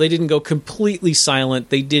while they didn't go completely silent,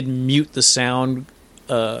 they did mute the sound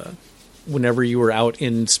whenever you were out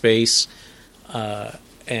in space.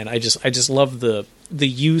 And I just love the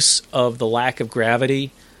use of the lack of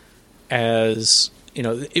gravity, as you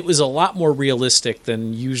know, it was a lot more realistic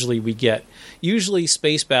than usually we get. Usually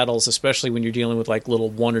space battles, especially when you're dealing with like little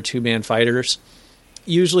 1 or 2 man fighters,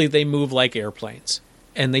 usually they move like airplanes,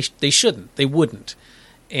 and they shouldn't. They wouldn't.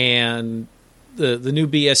 And the new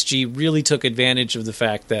BSG really took advantage of the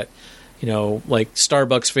fact that, you know, like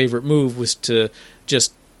Starbuck's favorite move was to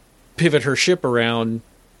just pivot her ship around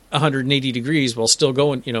 180 degrees while still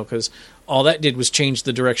going, you know, because all that did was change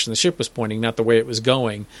the direction the ship was pointing, not the way it was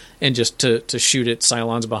going, and just to shoot at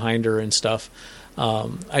Cylons behind her and stuff.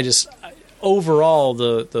 Overall,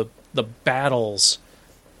 the battles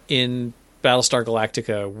in Battlestar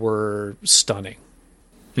Galactica were stunning.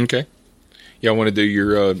 Okay, y'all want to do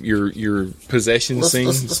your possession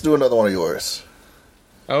scenes? Let's do another one of yours.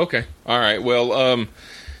 Oh, okay, all right. Well,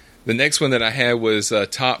 the next one that I had was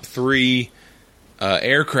top 3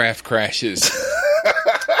 aircraft crashes.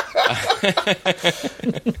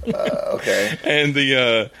 Okay. And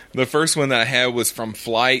the first one that I had was from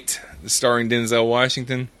Flight, starring Denzel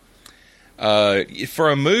Washington. For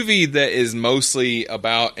a movie that is mostly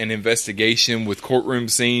about an investigation with courtroom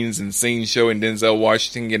scenes and scenes showing Denzel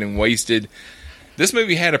Washington getting wasted, this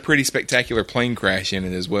movie had a pretty spectacular plane crash in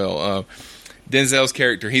it as well. Denzel's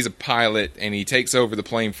character, he's a pilot, and he takes over the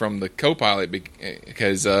plane from the co-pilot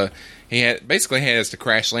because he basically has to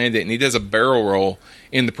crash land it, and he does a barrel roll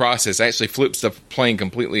in the process. Actually flips the plane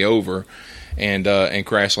completely over and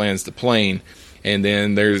crash lands the plane. And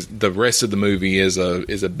then there's the rest of the movie is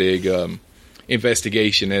a big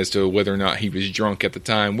investigation as to whether or not he was drunk at the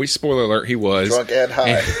time. Which, spoiler alert, he was drunk and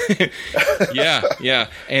high. Yeah.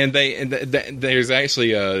 And there's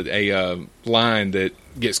actually a line that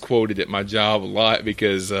gets quoted at my job a lot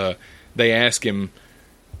because they ask him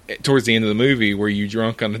towards the end of the movie, "Were you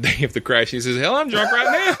drunk on the day of the crash?" He says, "Hell, I'm drunk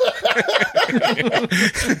right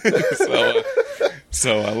now."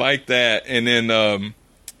 So I like that. And then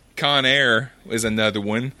Con Air is another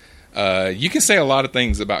one. You can say a lot of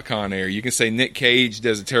things about Con Air. You can say Nick Cage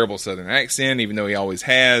does a terrible Southern accent, even though he always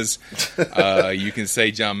has. You can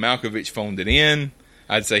say John Malkovich phoned it in.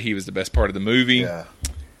 I'd say he was the best part of the movie.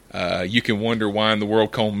 You can wonder why in the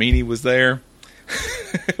world Cole Meany was there.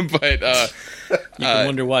 But You can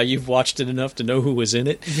wonder why you've watched it enough to know who was in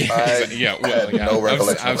it. I've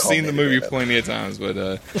seen the movie plenty of times, but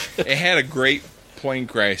it had a great plane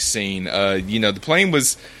crash scene. The plane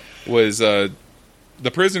was the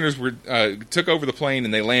prisoners took over the plane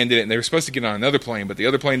and they landed it, and they were supposed to get on another plane, but the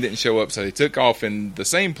other plane didn't show up, so they took off in the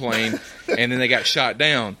same plane, and then they got shot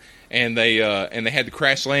down, and they had to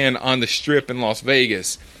crash land on the Strip in Las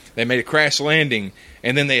Vegas. They made a crash landing,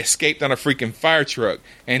 and then they escaped on a freaking fire truck,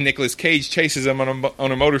 and Nicolas Cage chases them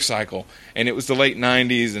on a motorcycle. And it was the late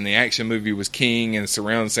 90s, and the action movie was king, and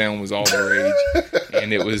surround sound was all the rage.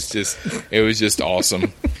 And it was just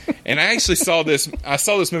awesome. And I actually saw this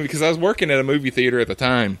movie because I was working at a movie theater at the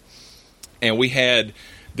time, and we had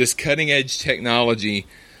this cutting-edge technology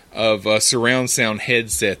of a surround sound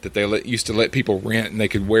headset that they used to let people rent, and they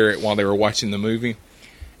could wear it while they were watching the movie.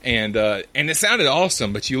 And it sounded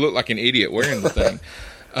awesome, but you looked like an idiot wearing the thing.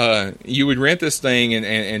 You would rent this thing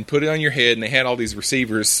and put it on your head, and they had all these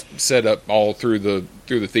receivers set up all through the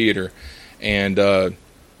theater. And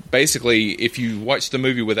basically, if you watch the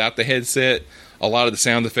movie without the headset, a lot of the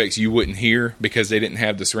sound effects you wouldn't hear because they didn't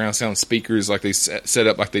have the surround sound speakers like they set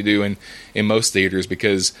up like they do in most theaters,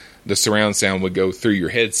 because the surround sound would go through your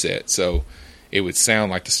headset. So it would sound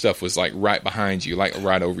like the stuff was like right behind you, like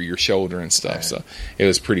right over your shoulder and stuff. Right. So it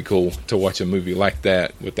was pretty cool to watch a movie like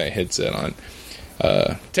that with that headset on.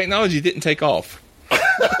 Technology didn't take off.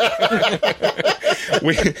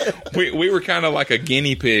 we were kind of like a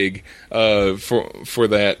guinea pig for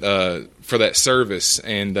that service,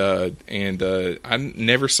 and I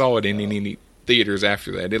never saw it in any theaters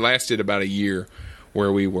after that. It lasted about a year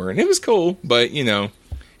where we were, and it was cool, but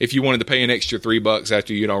if you wanted to pay an extra $3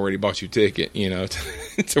 after you'd already bought your ticket,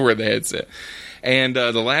 to wear the headset. And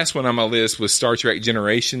the last one on my list was Star Trek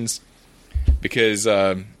Generations, because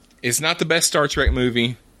it's not the best Star Trek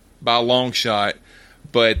movie by a long shot,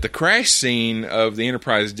 but the crash scene of the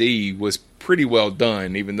Enterprise D was pretty well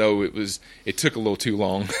done, even though it took a little too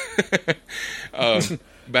long. But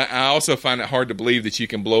I also find it hard to believe that you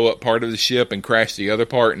can blow up part of the ship and crash the other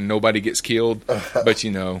part and nobody gets killed. But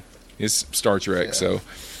it's Star Trek, yeah. So.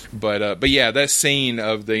 But yeah, that scene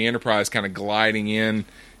of the Enterprise kind of gliding in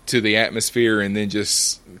to the atmosphere and then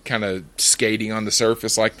just kind of skating on the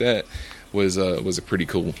surface like that was a pretty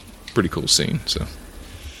cool scene. So,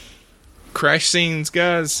 crash scenes,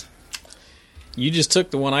 guys. You just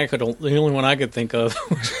took the only one I could think of,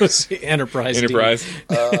 which was Enterprise. Enterprise.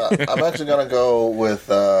 I'm actually gonna go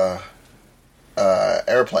with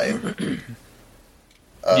Airplane.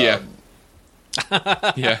 Yeah.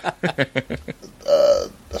 Yeah.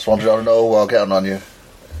 Just wanted y'all to know while counting on you.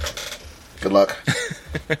 Good luck.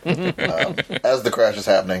 As the crash is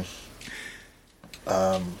happening.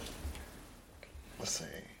 Let's see.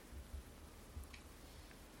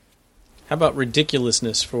 How about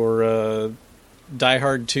ridiculousness for Die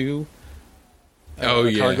Hard 2?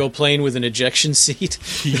 A cargo plane with an ejection seat.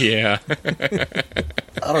 Yeah. I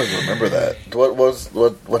don't even remember that. What's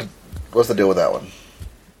the deal with that one?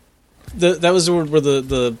 That was where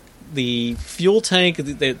the fuel tank,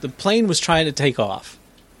 the plane was trying to take off,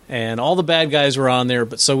 and all the bad guys were on there,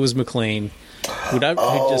 but so was McClane, who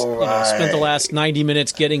just spent the last 90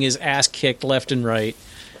 minutes getting his ass kicked left and right,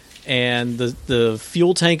 and the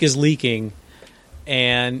fuel tank is leaking,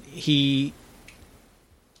 and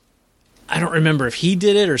I don't remember if he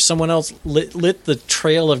did it or someone else lit the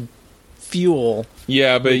trail of fuel.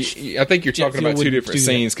 Yeah, but I think you're talking about two different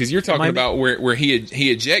scenes, because you're talking about where he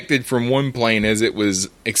ejected from one plane as it was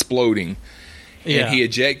exploding, and he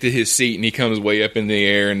ejected his seat and he comes way up in the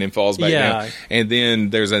air and then falls back down. And then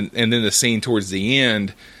the scene towards the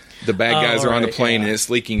end, the bad guys are on the plane and it's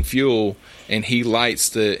leaking fuel, and he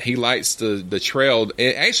lights the trail.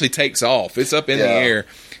 It actually takes off. It's up in the air.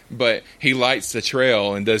 But he lights the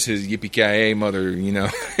trail and does his yippee-ki-yay mother, and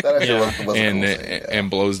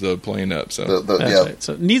blows the plane up. So right.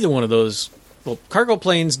 So neither one of those. Well, cargo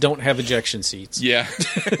planes don't have ejection seats. Yeah,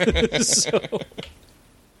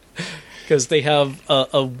 because they have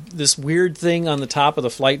this weird thing on the top of the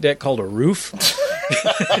flight deck called a roof.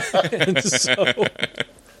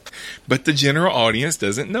 But the general audience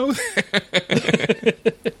doesn't know that.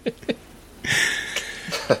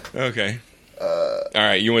 Okay. All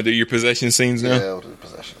right, you want to do your possession scenes now? Yeah, we'll do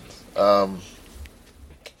possessions.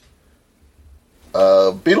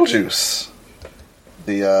 Beetlejuice.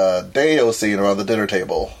 The Deo scene around the dinner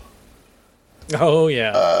table. Oh,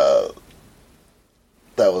 yeah.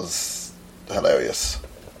 That was hilarious.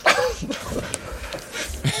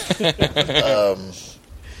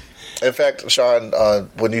 In fact, Sean,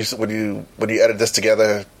 when you edit this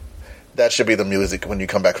together, that should be the music when you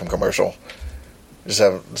come back from commercial.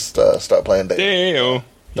 Just start playing the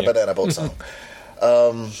Banana Boat song.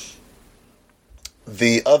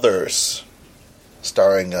 The Others,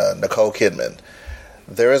 starring Nicole Kidman.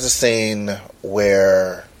 There is a scene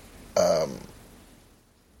where,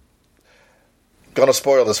 gonna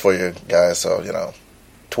spoil this for you guys, so,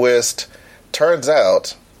 twist. Turns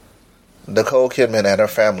out, Nicole Kidman and her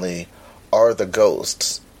family are the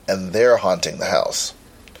ghosts, and they're haunting the house.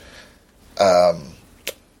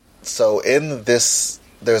 So in this,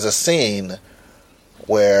 there's a scene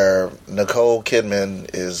where Nicole Kidman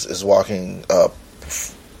is walking up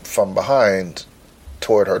from behind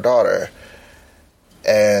toward her daughter,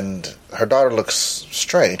 and her daughter looks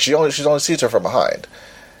strange. She only sees her from behind,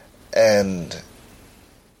 and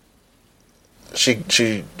she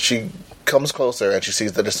comes closer and she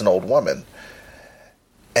sees that it's an old woman,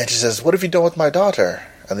 and she says, "What have you done with my daughter?"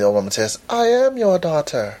 And the old woman says, "I am your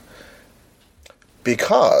daughter."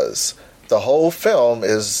 Because the whole film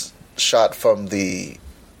is shot from the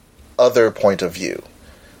other point of view.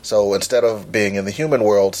 So instead of being in the human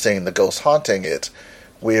world, seeing the ghost haunting it,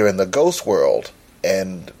 we're in the ghost world,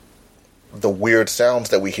 and the weird sounds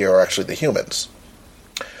that we hear are actually the humans.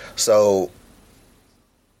 So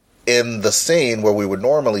in the scene where we would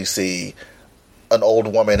normally see an old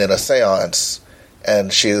woman in a seance,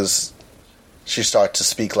 and she starts to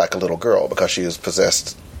speak like a little girl because she is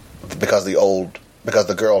possessed, because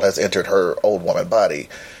the girl has entered her old woman body.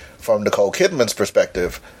 From Nicole Kidman's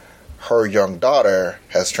perspective, her young daughter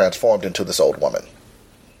has transformed into this old woman.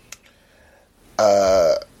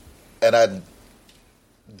 And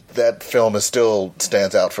that film still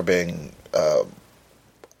stands out for being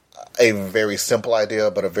a very simple idea,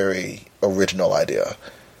 but a very original idea.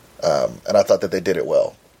 And I thought that they did it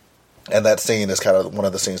well. And that scene is kind of one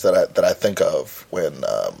of the scenes that I think of when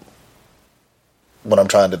I'm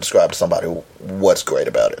trying to describe to somebody what's great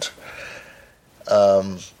about it.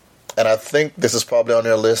 And I think this is probably on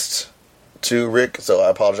your list too, Rick, so I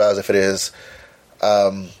apologize if it is.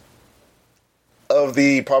 Of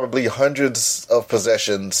the probably hundreds of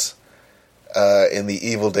possessions in the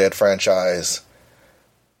Evil Dead franchise,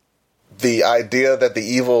 the idea that the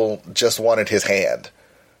evil just wanted his hand.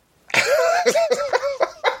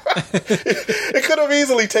 It could have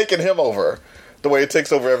easily taken him over the way it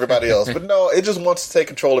takes over everybody else. But no, it just wants to take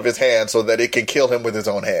control of his hand so that it can kill him with its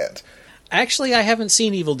own hand. Actually, I haven't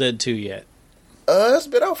seen Evil Dead 2 yet. It's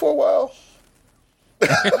been out for a while. Yeah,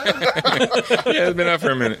 it's been out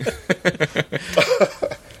for a minute.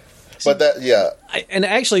 But that, yeah. And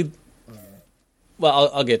actually, well,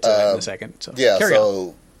 I'll get to that in a second. So yeah, carry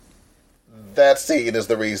on. That scene is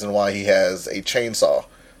the reason why he has a chainsaw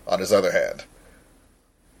on his other hand.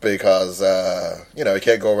 Because, you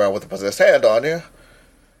can't go around with a possessed hand on you.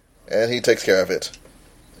 And he takes care of it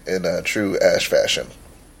in a true Ash fashion.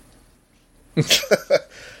 Yeah,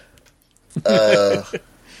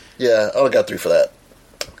 I only got 3 for that.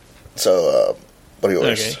 So, what are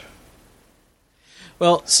yours? Okay.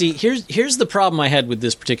 Well, see, here's the problem I had with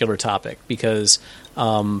this particular topic, because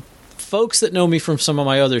folks that know me from some of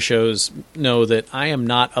my other shows know that I am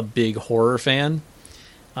not a big horror fan.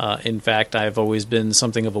 In fact, I've always been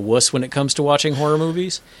something of a wuss when it comes to watching horror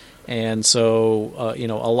movies. And so,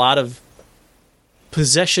 a lot of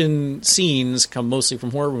possession scenes come mostly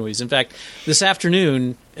from horror movies. In fact, this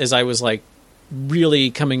afternoon, as I was really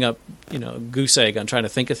coming up, goose egg on trying to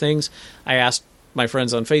think of things, I asked my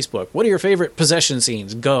friends on Facebook, what are your favorite possession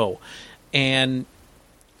scenes? Go. And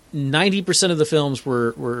 90% of the films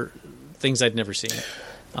were things I'd never seen.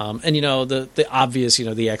 And, the obvious,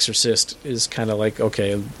 The Exorcist is kind of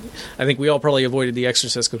okay. I think we all probably avoided The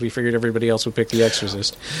Exorcist because we figured everybody else would pick The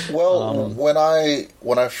Exorcist. Well, when I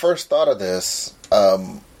first thought of this,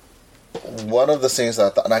 one of the scenes that I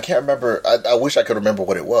thought, and I can't remember, I wish I could remember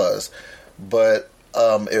what it was, but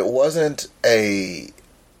it wasn't I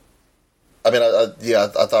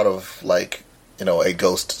thought of a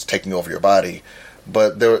ghost taking over your body,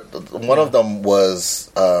 but one of them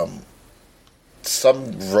was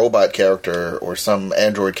some robot character or some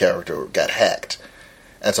android character got hacked,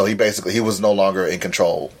 and so he was no longer in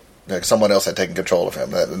control. Someone else had taken control of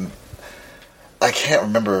him. And I can't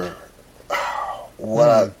remember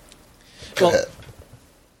what. Go ahead.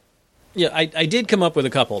 Yeah, I did come up with a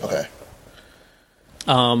couple. Okay.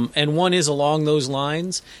 And one is along those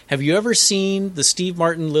lines. Have you ever seen the Steve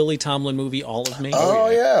Martin, Lily Tomlin movie, All of Me? Oh,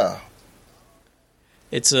 yeah.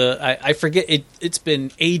 It's I forget, it's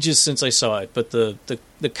been ages since I saw it, but the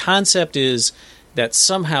concept is that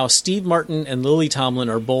somehow Steve Martin and Lily Tomlin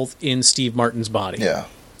are both in Steve Martin's body. Yeah.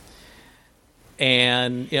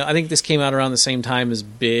 And, I think this came out around the same time as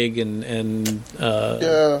Big and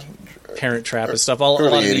Parent Trap and stuff. A lot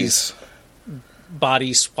of these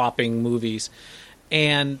body swapping movies.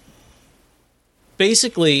 And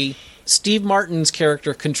basically Steve Martin's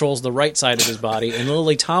character controls the right side of his body, and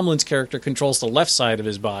Lily Tomlin's character controls the left side of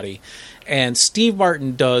his body. And Steve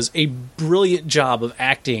Martin does a brilliant job of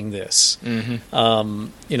acting this.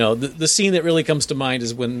 Mm-hmm. The scene that really comes to mind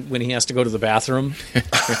is when he has to go to the bathroom,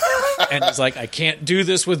 and he's like, "I can't do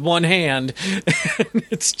this with one hand."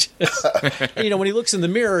 It's just, when he looks in the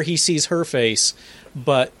mirror, he sees her face,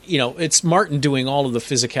 but it's Martin doing all of the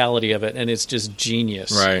physicality of it, and it's just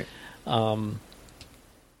genius. Right.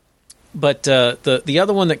 But the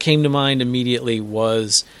other one that came to mind immediately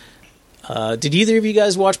was, did either of you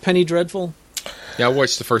guys watch Penny Dreadful? Yeah, I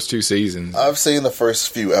watched the first 2 seasons. I've seen the first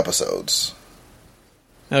few episodes.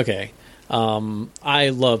 Okay. I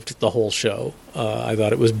loved the whole show. I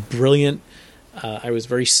thought it was brilliant. I was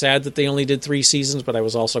very sad that they only did 3 seasons, but I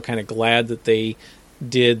was also kind of glad that they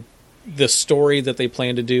did the story that they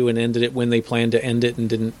planned to do and ended it when they planned to end it and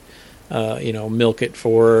didn't, milk it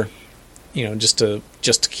for, just to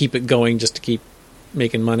keep it going, just to keep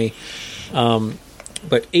making money.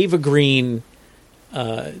 But Ava Green,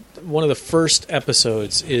 one of the first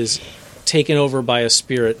episodes is taken over by a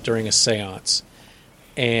spirit during a seance.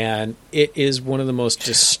 And it is one of the most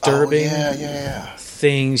disturbing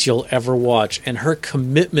things you'll ever watch. And her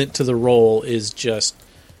commitment to the role is just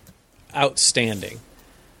outstanding.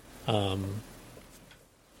 I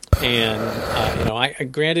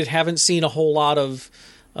granted haven't seen a whole lot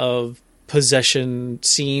of possession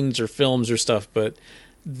scenes or films or stuff, but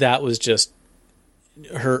that was just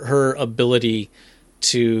her ability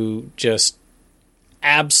to just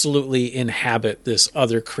absolutely inhabit this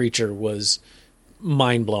other creature was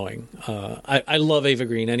mind-blowing. I love Ava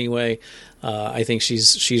Green anyway. I think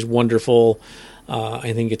she's wonderful.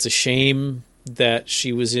 I think it's a shame that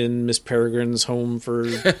she was in Miss Peregrine's Home for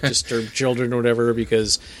Disturbed Children or whatever,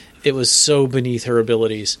 because it was so beneath her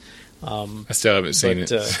abilities. I still haven't seen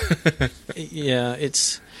it. Yeah,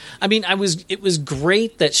 it was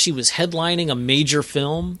great that she was headlining a major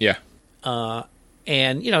film. Yeah.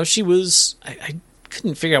 And she was, I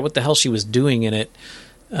couldn't figure out what the hell she was doing in it.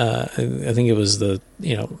 I think it was the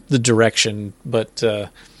direction, but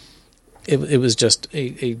it was just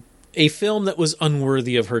a film that was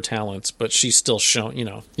unworthy of her talents, but she's still shown,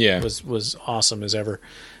 was awesome as ever.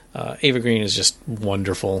 Ava Green is just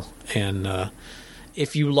wonderful. And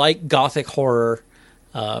if you like gothic horror,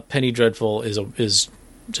 Penny Dreadful is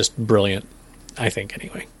just brilliant, I think,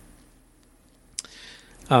 anyway.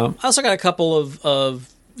 I also got a couple of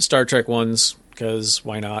Star Trek ones, because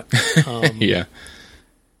why not? Yeah.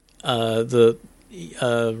 The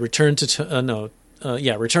Return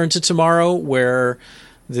to Tomorrow, where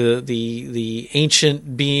the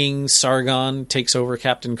ancient being Sargon takes over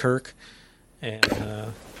Captain Kirk,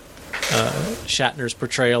 and Shatner's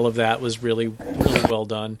portrayal of that was really, really well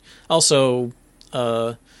done. Also,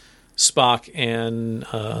 Spock and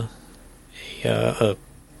a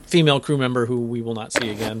female crew member who we will not see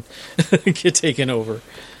again get taken over,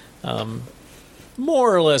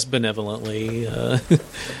 more or less benevolently.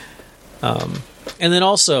 And then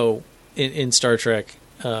also in Star Trek,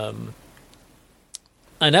 an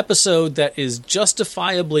episode that is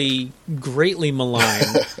justifiably greatly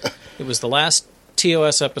maligned. It was the last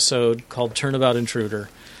TOS episode called Turnabout Intruder.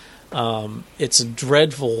 It's a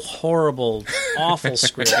dreadful, horrible, awful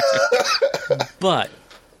script. But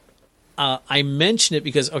I mention it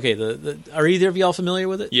because, okay, are either of y'all familiar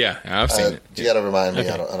with it? Yeah, I've seen it. You gotta remind me.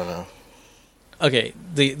 Okay. I don't know. Okay,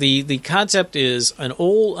 the concept is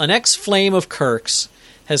an ex-flame of Kirk's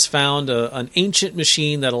has found an ancient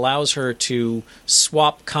machine that allows her to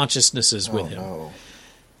swap consciousnesses with him. No.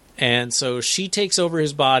 And so she takes over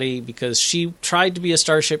his body because she tried to be a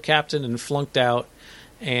starship captain and flunked out.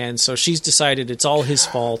 And so she's decided it's all his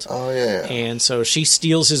fault. Oh, yeah. And so she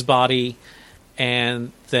steals his body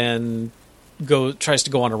and then tries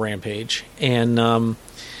to go on a rampage. And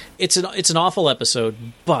it's an awful episode,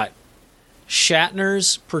 but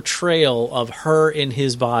Shatner's portrayal of her in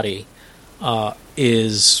his body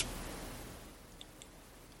is...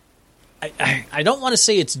 I don't want to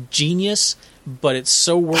say it's genius, but it's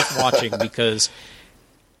so worth watching because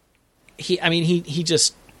he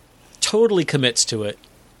just totally commits to it,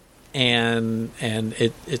 and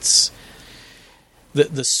it's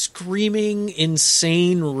the screaming,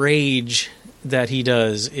 insane rage that he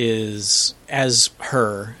does is as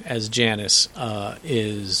Janice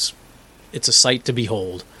it's a sight to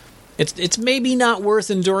behold. It's maybe not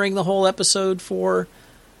worth enduring the whole episode for,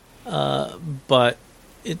 but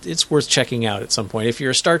it's worth checking out at some point. If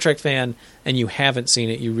you're a Star Trek fan and you haven't seen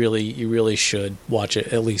it, you really should watch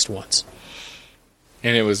it at least once.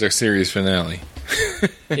 And it was their series finale.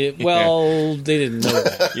 They didn't know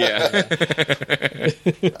that.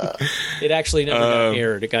 It actually never got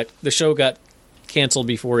aired. The show got canceled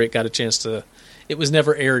before it got a chance to. It was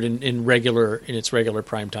never aired in its regular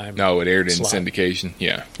prime time. No, it aired in syndication.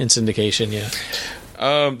 Yeah, in syndication. Yeah.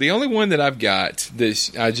 The only one that I've got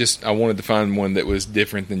I wanted to find one that was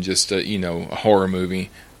different than just a horror movie.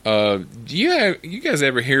 Do you guys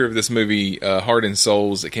ever hear of this movie Heart and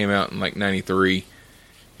Souls that came out in like '93?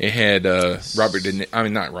 It had Robert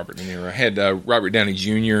Downey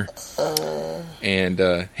Jr.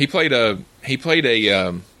 And he played a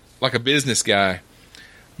like a business guy,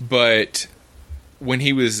 but when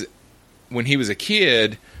he was a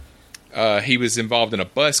kid, he was involved in a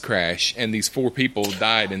bus crash, and these 4 people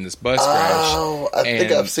died in this bus crash. Oh, I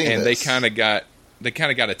think I've seen and this. They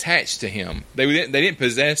kind of got attached to him. They didn't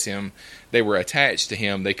possess him. They were attached to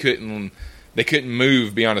him. They couldn't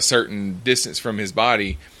move beyond a certain distance from his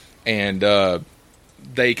body, and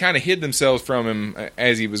they kind of hid themselves from him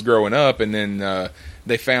as he was growing up. And then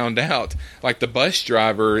they found out, like, the bus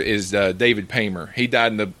driver is David Paymer. He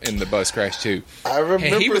died in the bus crash too. I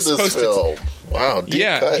remember this film. Wow, deep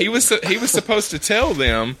cut. He was supposed to tell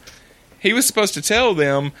them. He was supposed to tell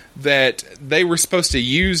them that they were supposed to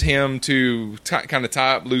use him to kind of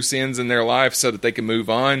tie up loose ends in their life so that they could move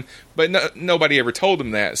on. But nobody ever told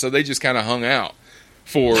them that, so they just kind of hung out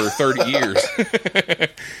for 30 years.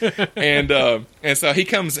 and so he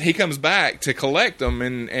comes back to collect them,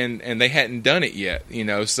 and they hadn't done it yet,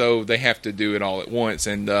 so they have to do it all at once.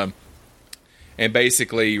 And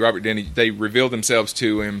basically, Robert Downey, they reveal themselves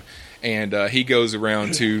to him. And he goes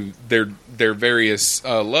around to their various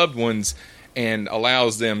loved ones and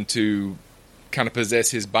allows them to kind of possess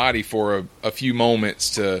his body for a few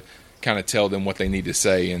moments to kind of tell them what they need to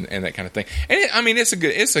say and that kind of thing. And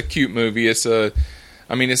it's a cute movie. It's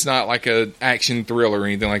not like a action thriller or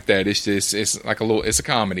anything like that. It's a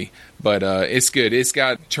comedy, but it's good. It's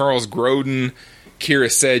got Charles Grodin, Kira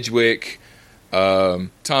Sedgwick, Tom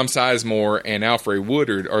Sizemore, and Alfred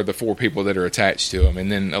Woodard are the 4 people that are attached to him, and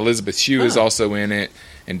then Elizabeth Shue is also in it,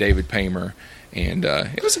 and David Paymer, and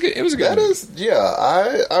it was a good. That movie.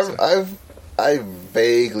 I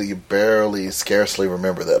vaguely, barely, scarcely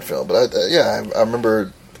remember that film, but I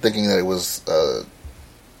remember thinking that it was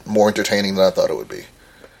more entertaining than I thought it would be.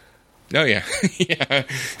 Oh yeah, yeah,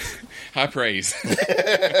 high praise.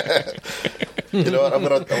 You know what? I'm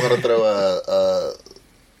gonna throw a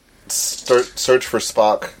search for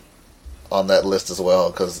Spock on that list as well,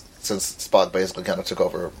 because since Spock basically kind of took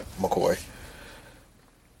over McCoy.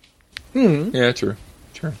 Yeah, true.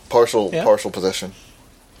 Partial possession.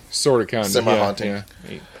 Sort of, kind of. Semi-haunting. Yeah.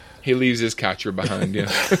 He leaves his catcher behind,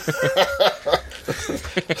 yeah.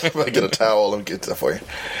 I'm going to get a towel and get that for you.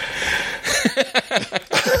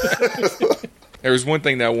 There was one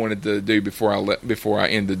thing that I wanted to do before I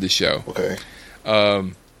ended the show. Okay.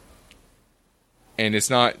 And it's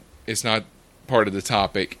not part of the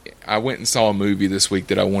topic. I went and saw a movie this week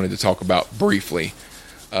that I wanted to talk about briefly.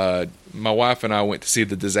 My wife and I went to see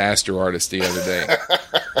The Disaster Artist the other day.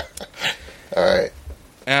 All right.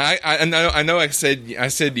 And I know. I said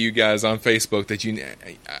to you guys on Facebook that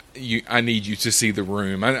I need you to see The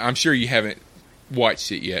Room. I'm sure you haven't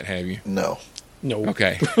watched it yet, have you? No.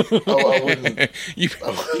 Okay. I wouldn't. You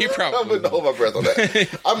probably. I wouldn't hold my breath on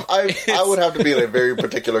that. I would have to be in a very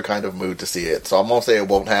particular kind of mood to see it. So I'm gonna say it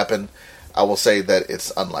won't happen. I will say that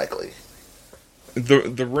it's unlikely.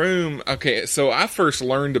 The Room. Okay, so I first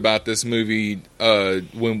learned about this movie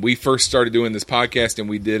when we first started doing this podcast, and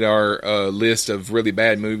we did our list of really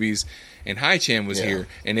bad movies. And Hai Chan was here,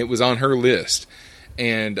 and it was on her list.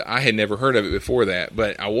 And I had never heard of it before that,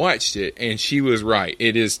 but I watched it, and she was right.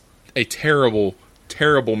 It is a terrible,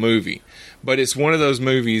 terrible movie. But it's one of those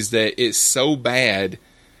movies that it's so bad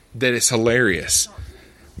that it's hilarious.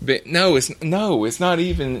 But it's not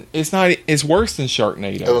even. It's worse than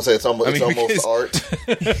Sharknado. I was gonna say it's almost art.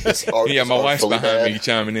 It's art. Yeah, my wife's behind bad. me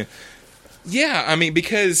chiming in. Yeah,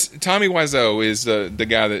 because Tommy Wiseau is the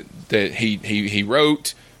guy that he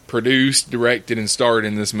wrote, produced, directed, and starred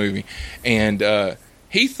in this movie, and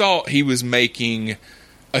he thought he was making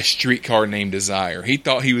A Streetcar Named Desire. He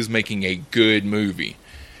thought he was making a good movie.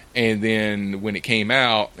 And then when it came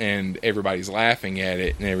out and everybody's laughing at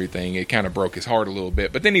it and everything, it kind of broke his heart a little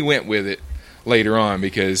bit. But then he went with it later on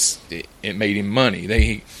because it made him money.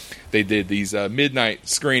 They did these midnight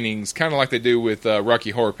screenings, kind of like they do with Rocky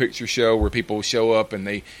Horror Picture Show, where people show up and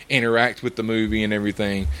they interact with the movie and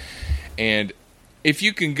everything. And if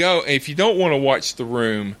you don't want to watch The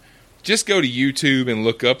Room, just go to YouTube and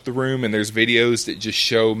look up The Room, and there's videos that just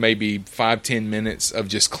show maybe 5-10 minutes of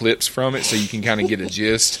just clips from it, so you can kind of get a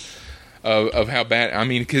gist of how bad.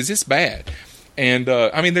 Because it's bad. And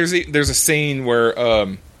I mean, there's a scene where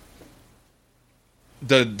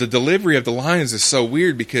the delivery of the lines is so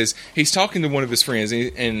weird because he's talking to one of his friends,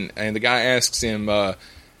 and the guy asks him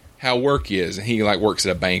how work is, and he like works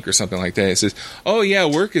at a bank or something like that. He says, "Oh yeah,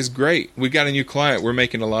 work is great. We got a new client. We're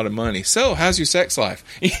making a lot of money. So how's your sex life?"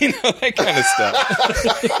 You know, that kind of stuff.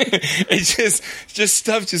 It's just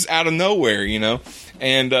stuff just out of nowhere, you know.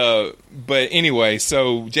 And but anyway,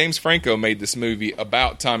 so James Franco made this movie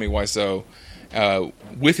about Tommy Wiseau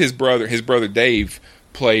with his brother. His brother Dave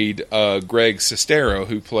played Greg Sestero,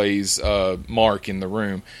 who plays Mark in The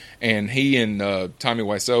Room. And he and Tommy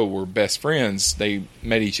Wiseau were best friends. They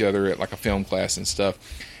met each other at like a film class and stuff.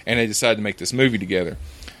 And they decided to make this movie together.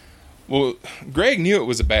 Well, Greg knew it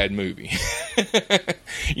was a bad movie.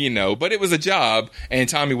 You know, but it was a job. And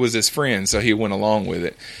Tommy was his friend, so he went along with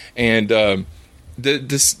it. And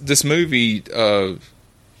this movie,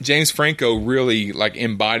 James Franco really like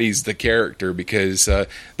embodies the character because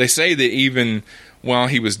they say that even while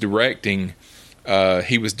he was directing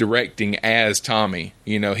as Tommy.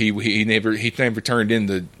 You know, he never turned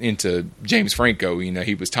into James Franco. You know,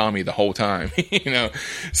 he was Tommy the whole time. You know,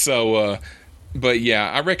 so but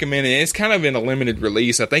yeah, I recommend it. It's kind of in a limited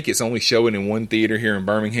release. I think it's only showing in one theater here in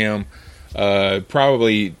Birmingham.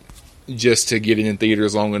 Probably just to get it in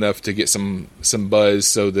theaters long enough to get some buzz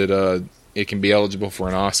so that it can be eligible for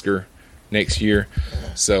an Oscar next year.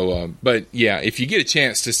 So but yeah, if you get a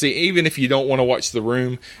chance to see, even if you don't want to watch The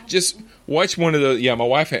Room, just watch one of the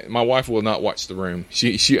my wife will not watch The Room.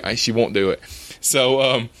 She won't do it.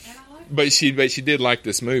 So but she did like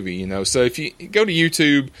this movie, you know. So if you go to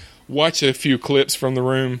YouTube, watch a few clips from The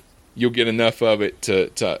Room, you'll get enough of it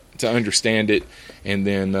to understand it, and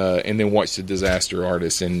then watch The Disaster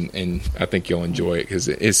Artist, and I think you'll enjoy it because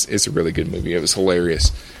it's a really good movie. It was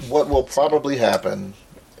hilarious. What will probably happen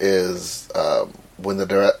is when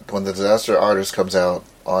the Disaster Artist comes out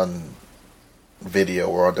on video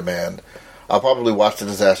or on demand, I'll probably watch The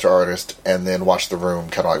Disaster Artist and then watch The Room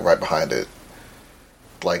kind of like right behind it.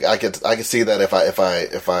 Like I could see that if I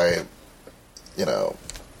you know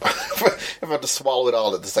if I have to swallow it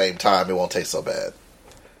all at the same time, it won't taste so bad.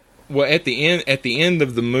 Well, at the end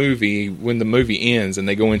of the movie, when the movie ends and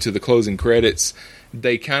they go into the closing credits,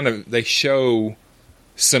 they show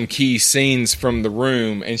some key scenes from The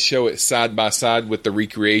Room and show it side by side with the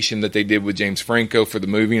recreation that they did with James Franco for the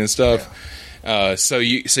movie and stuff. Yeah. So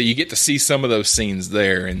you get to see some of those scenes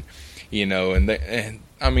there, and you know, and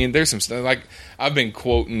I mean, there's some stuff like I've been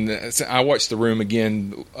quoting. I watched The Room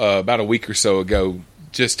again about a week or so ago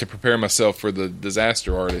just to prepare myself for The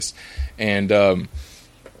Disaster Artist, and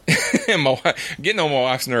getting on my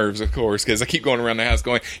wife's nerves, of course, because I keep going around the house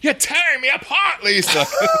going, "You're tearing me apart, Lisa,"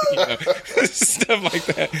 you know, stuff like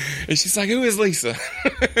that. And she's like, "Who is Lisa?"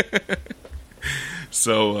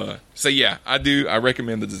 So yeah, I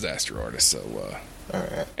recommend The Disaster Artist. So, all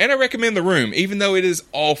right. And I recommend The Room, even though it is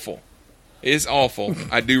awful. It is awful.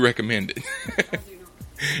 I do recommend it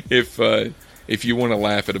if you want to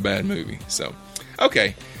laugh at a bad movie. So,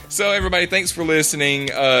 okay. So everybody, thanks for listening.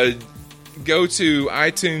 Go to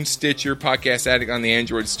iTunes, Stitcher, Podcast Addict on the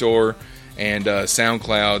Android store, and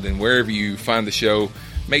SoundCloud, and wherever you find the show.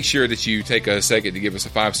 Make sure that you take a second to give us a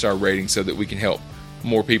 5-star rating so that we can help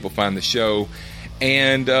more people find the show.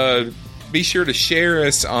 And be sure to share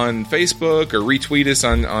us on Facebook or retweet us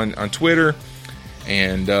on Twitter.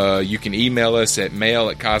 And you can email us at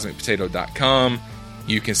mail@cosmicpotato.com.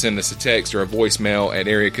 You can send us a text or a voicemail at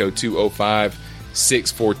area code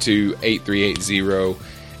 205-642-8380.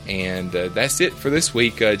 And that's it for this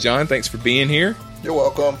week. John, thanks for being here. You're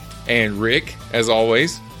welcome. And Rick, as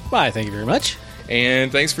always. Bye, thank you very much.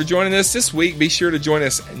 And thanks for joining us this week. Be sure to join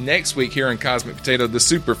us next week here on Cosmic Potato, the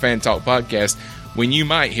Super Fan Talk podcast, when you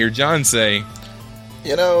might hear John say,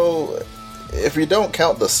 you know, if you don't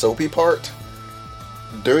count the soapy part,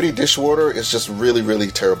 dirty dishwater is just really, really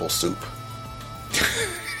terrible soup.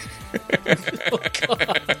 Oh,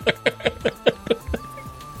 God.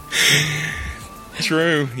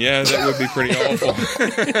 True. Yeah, that would be pretty awful.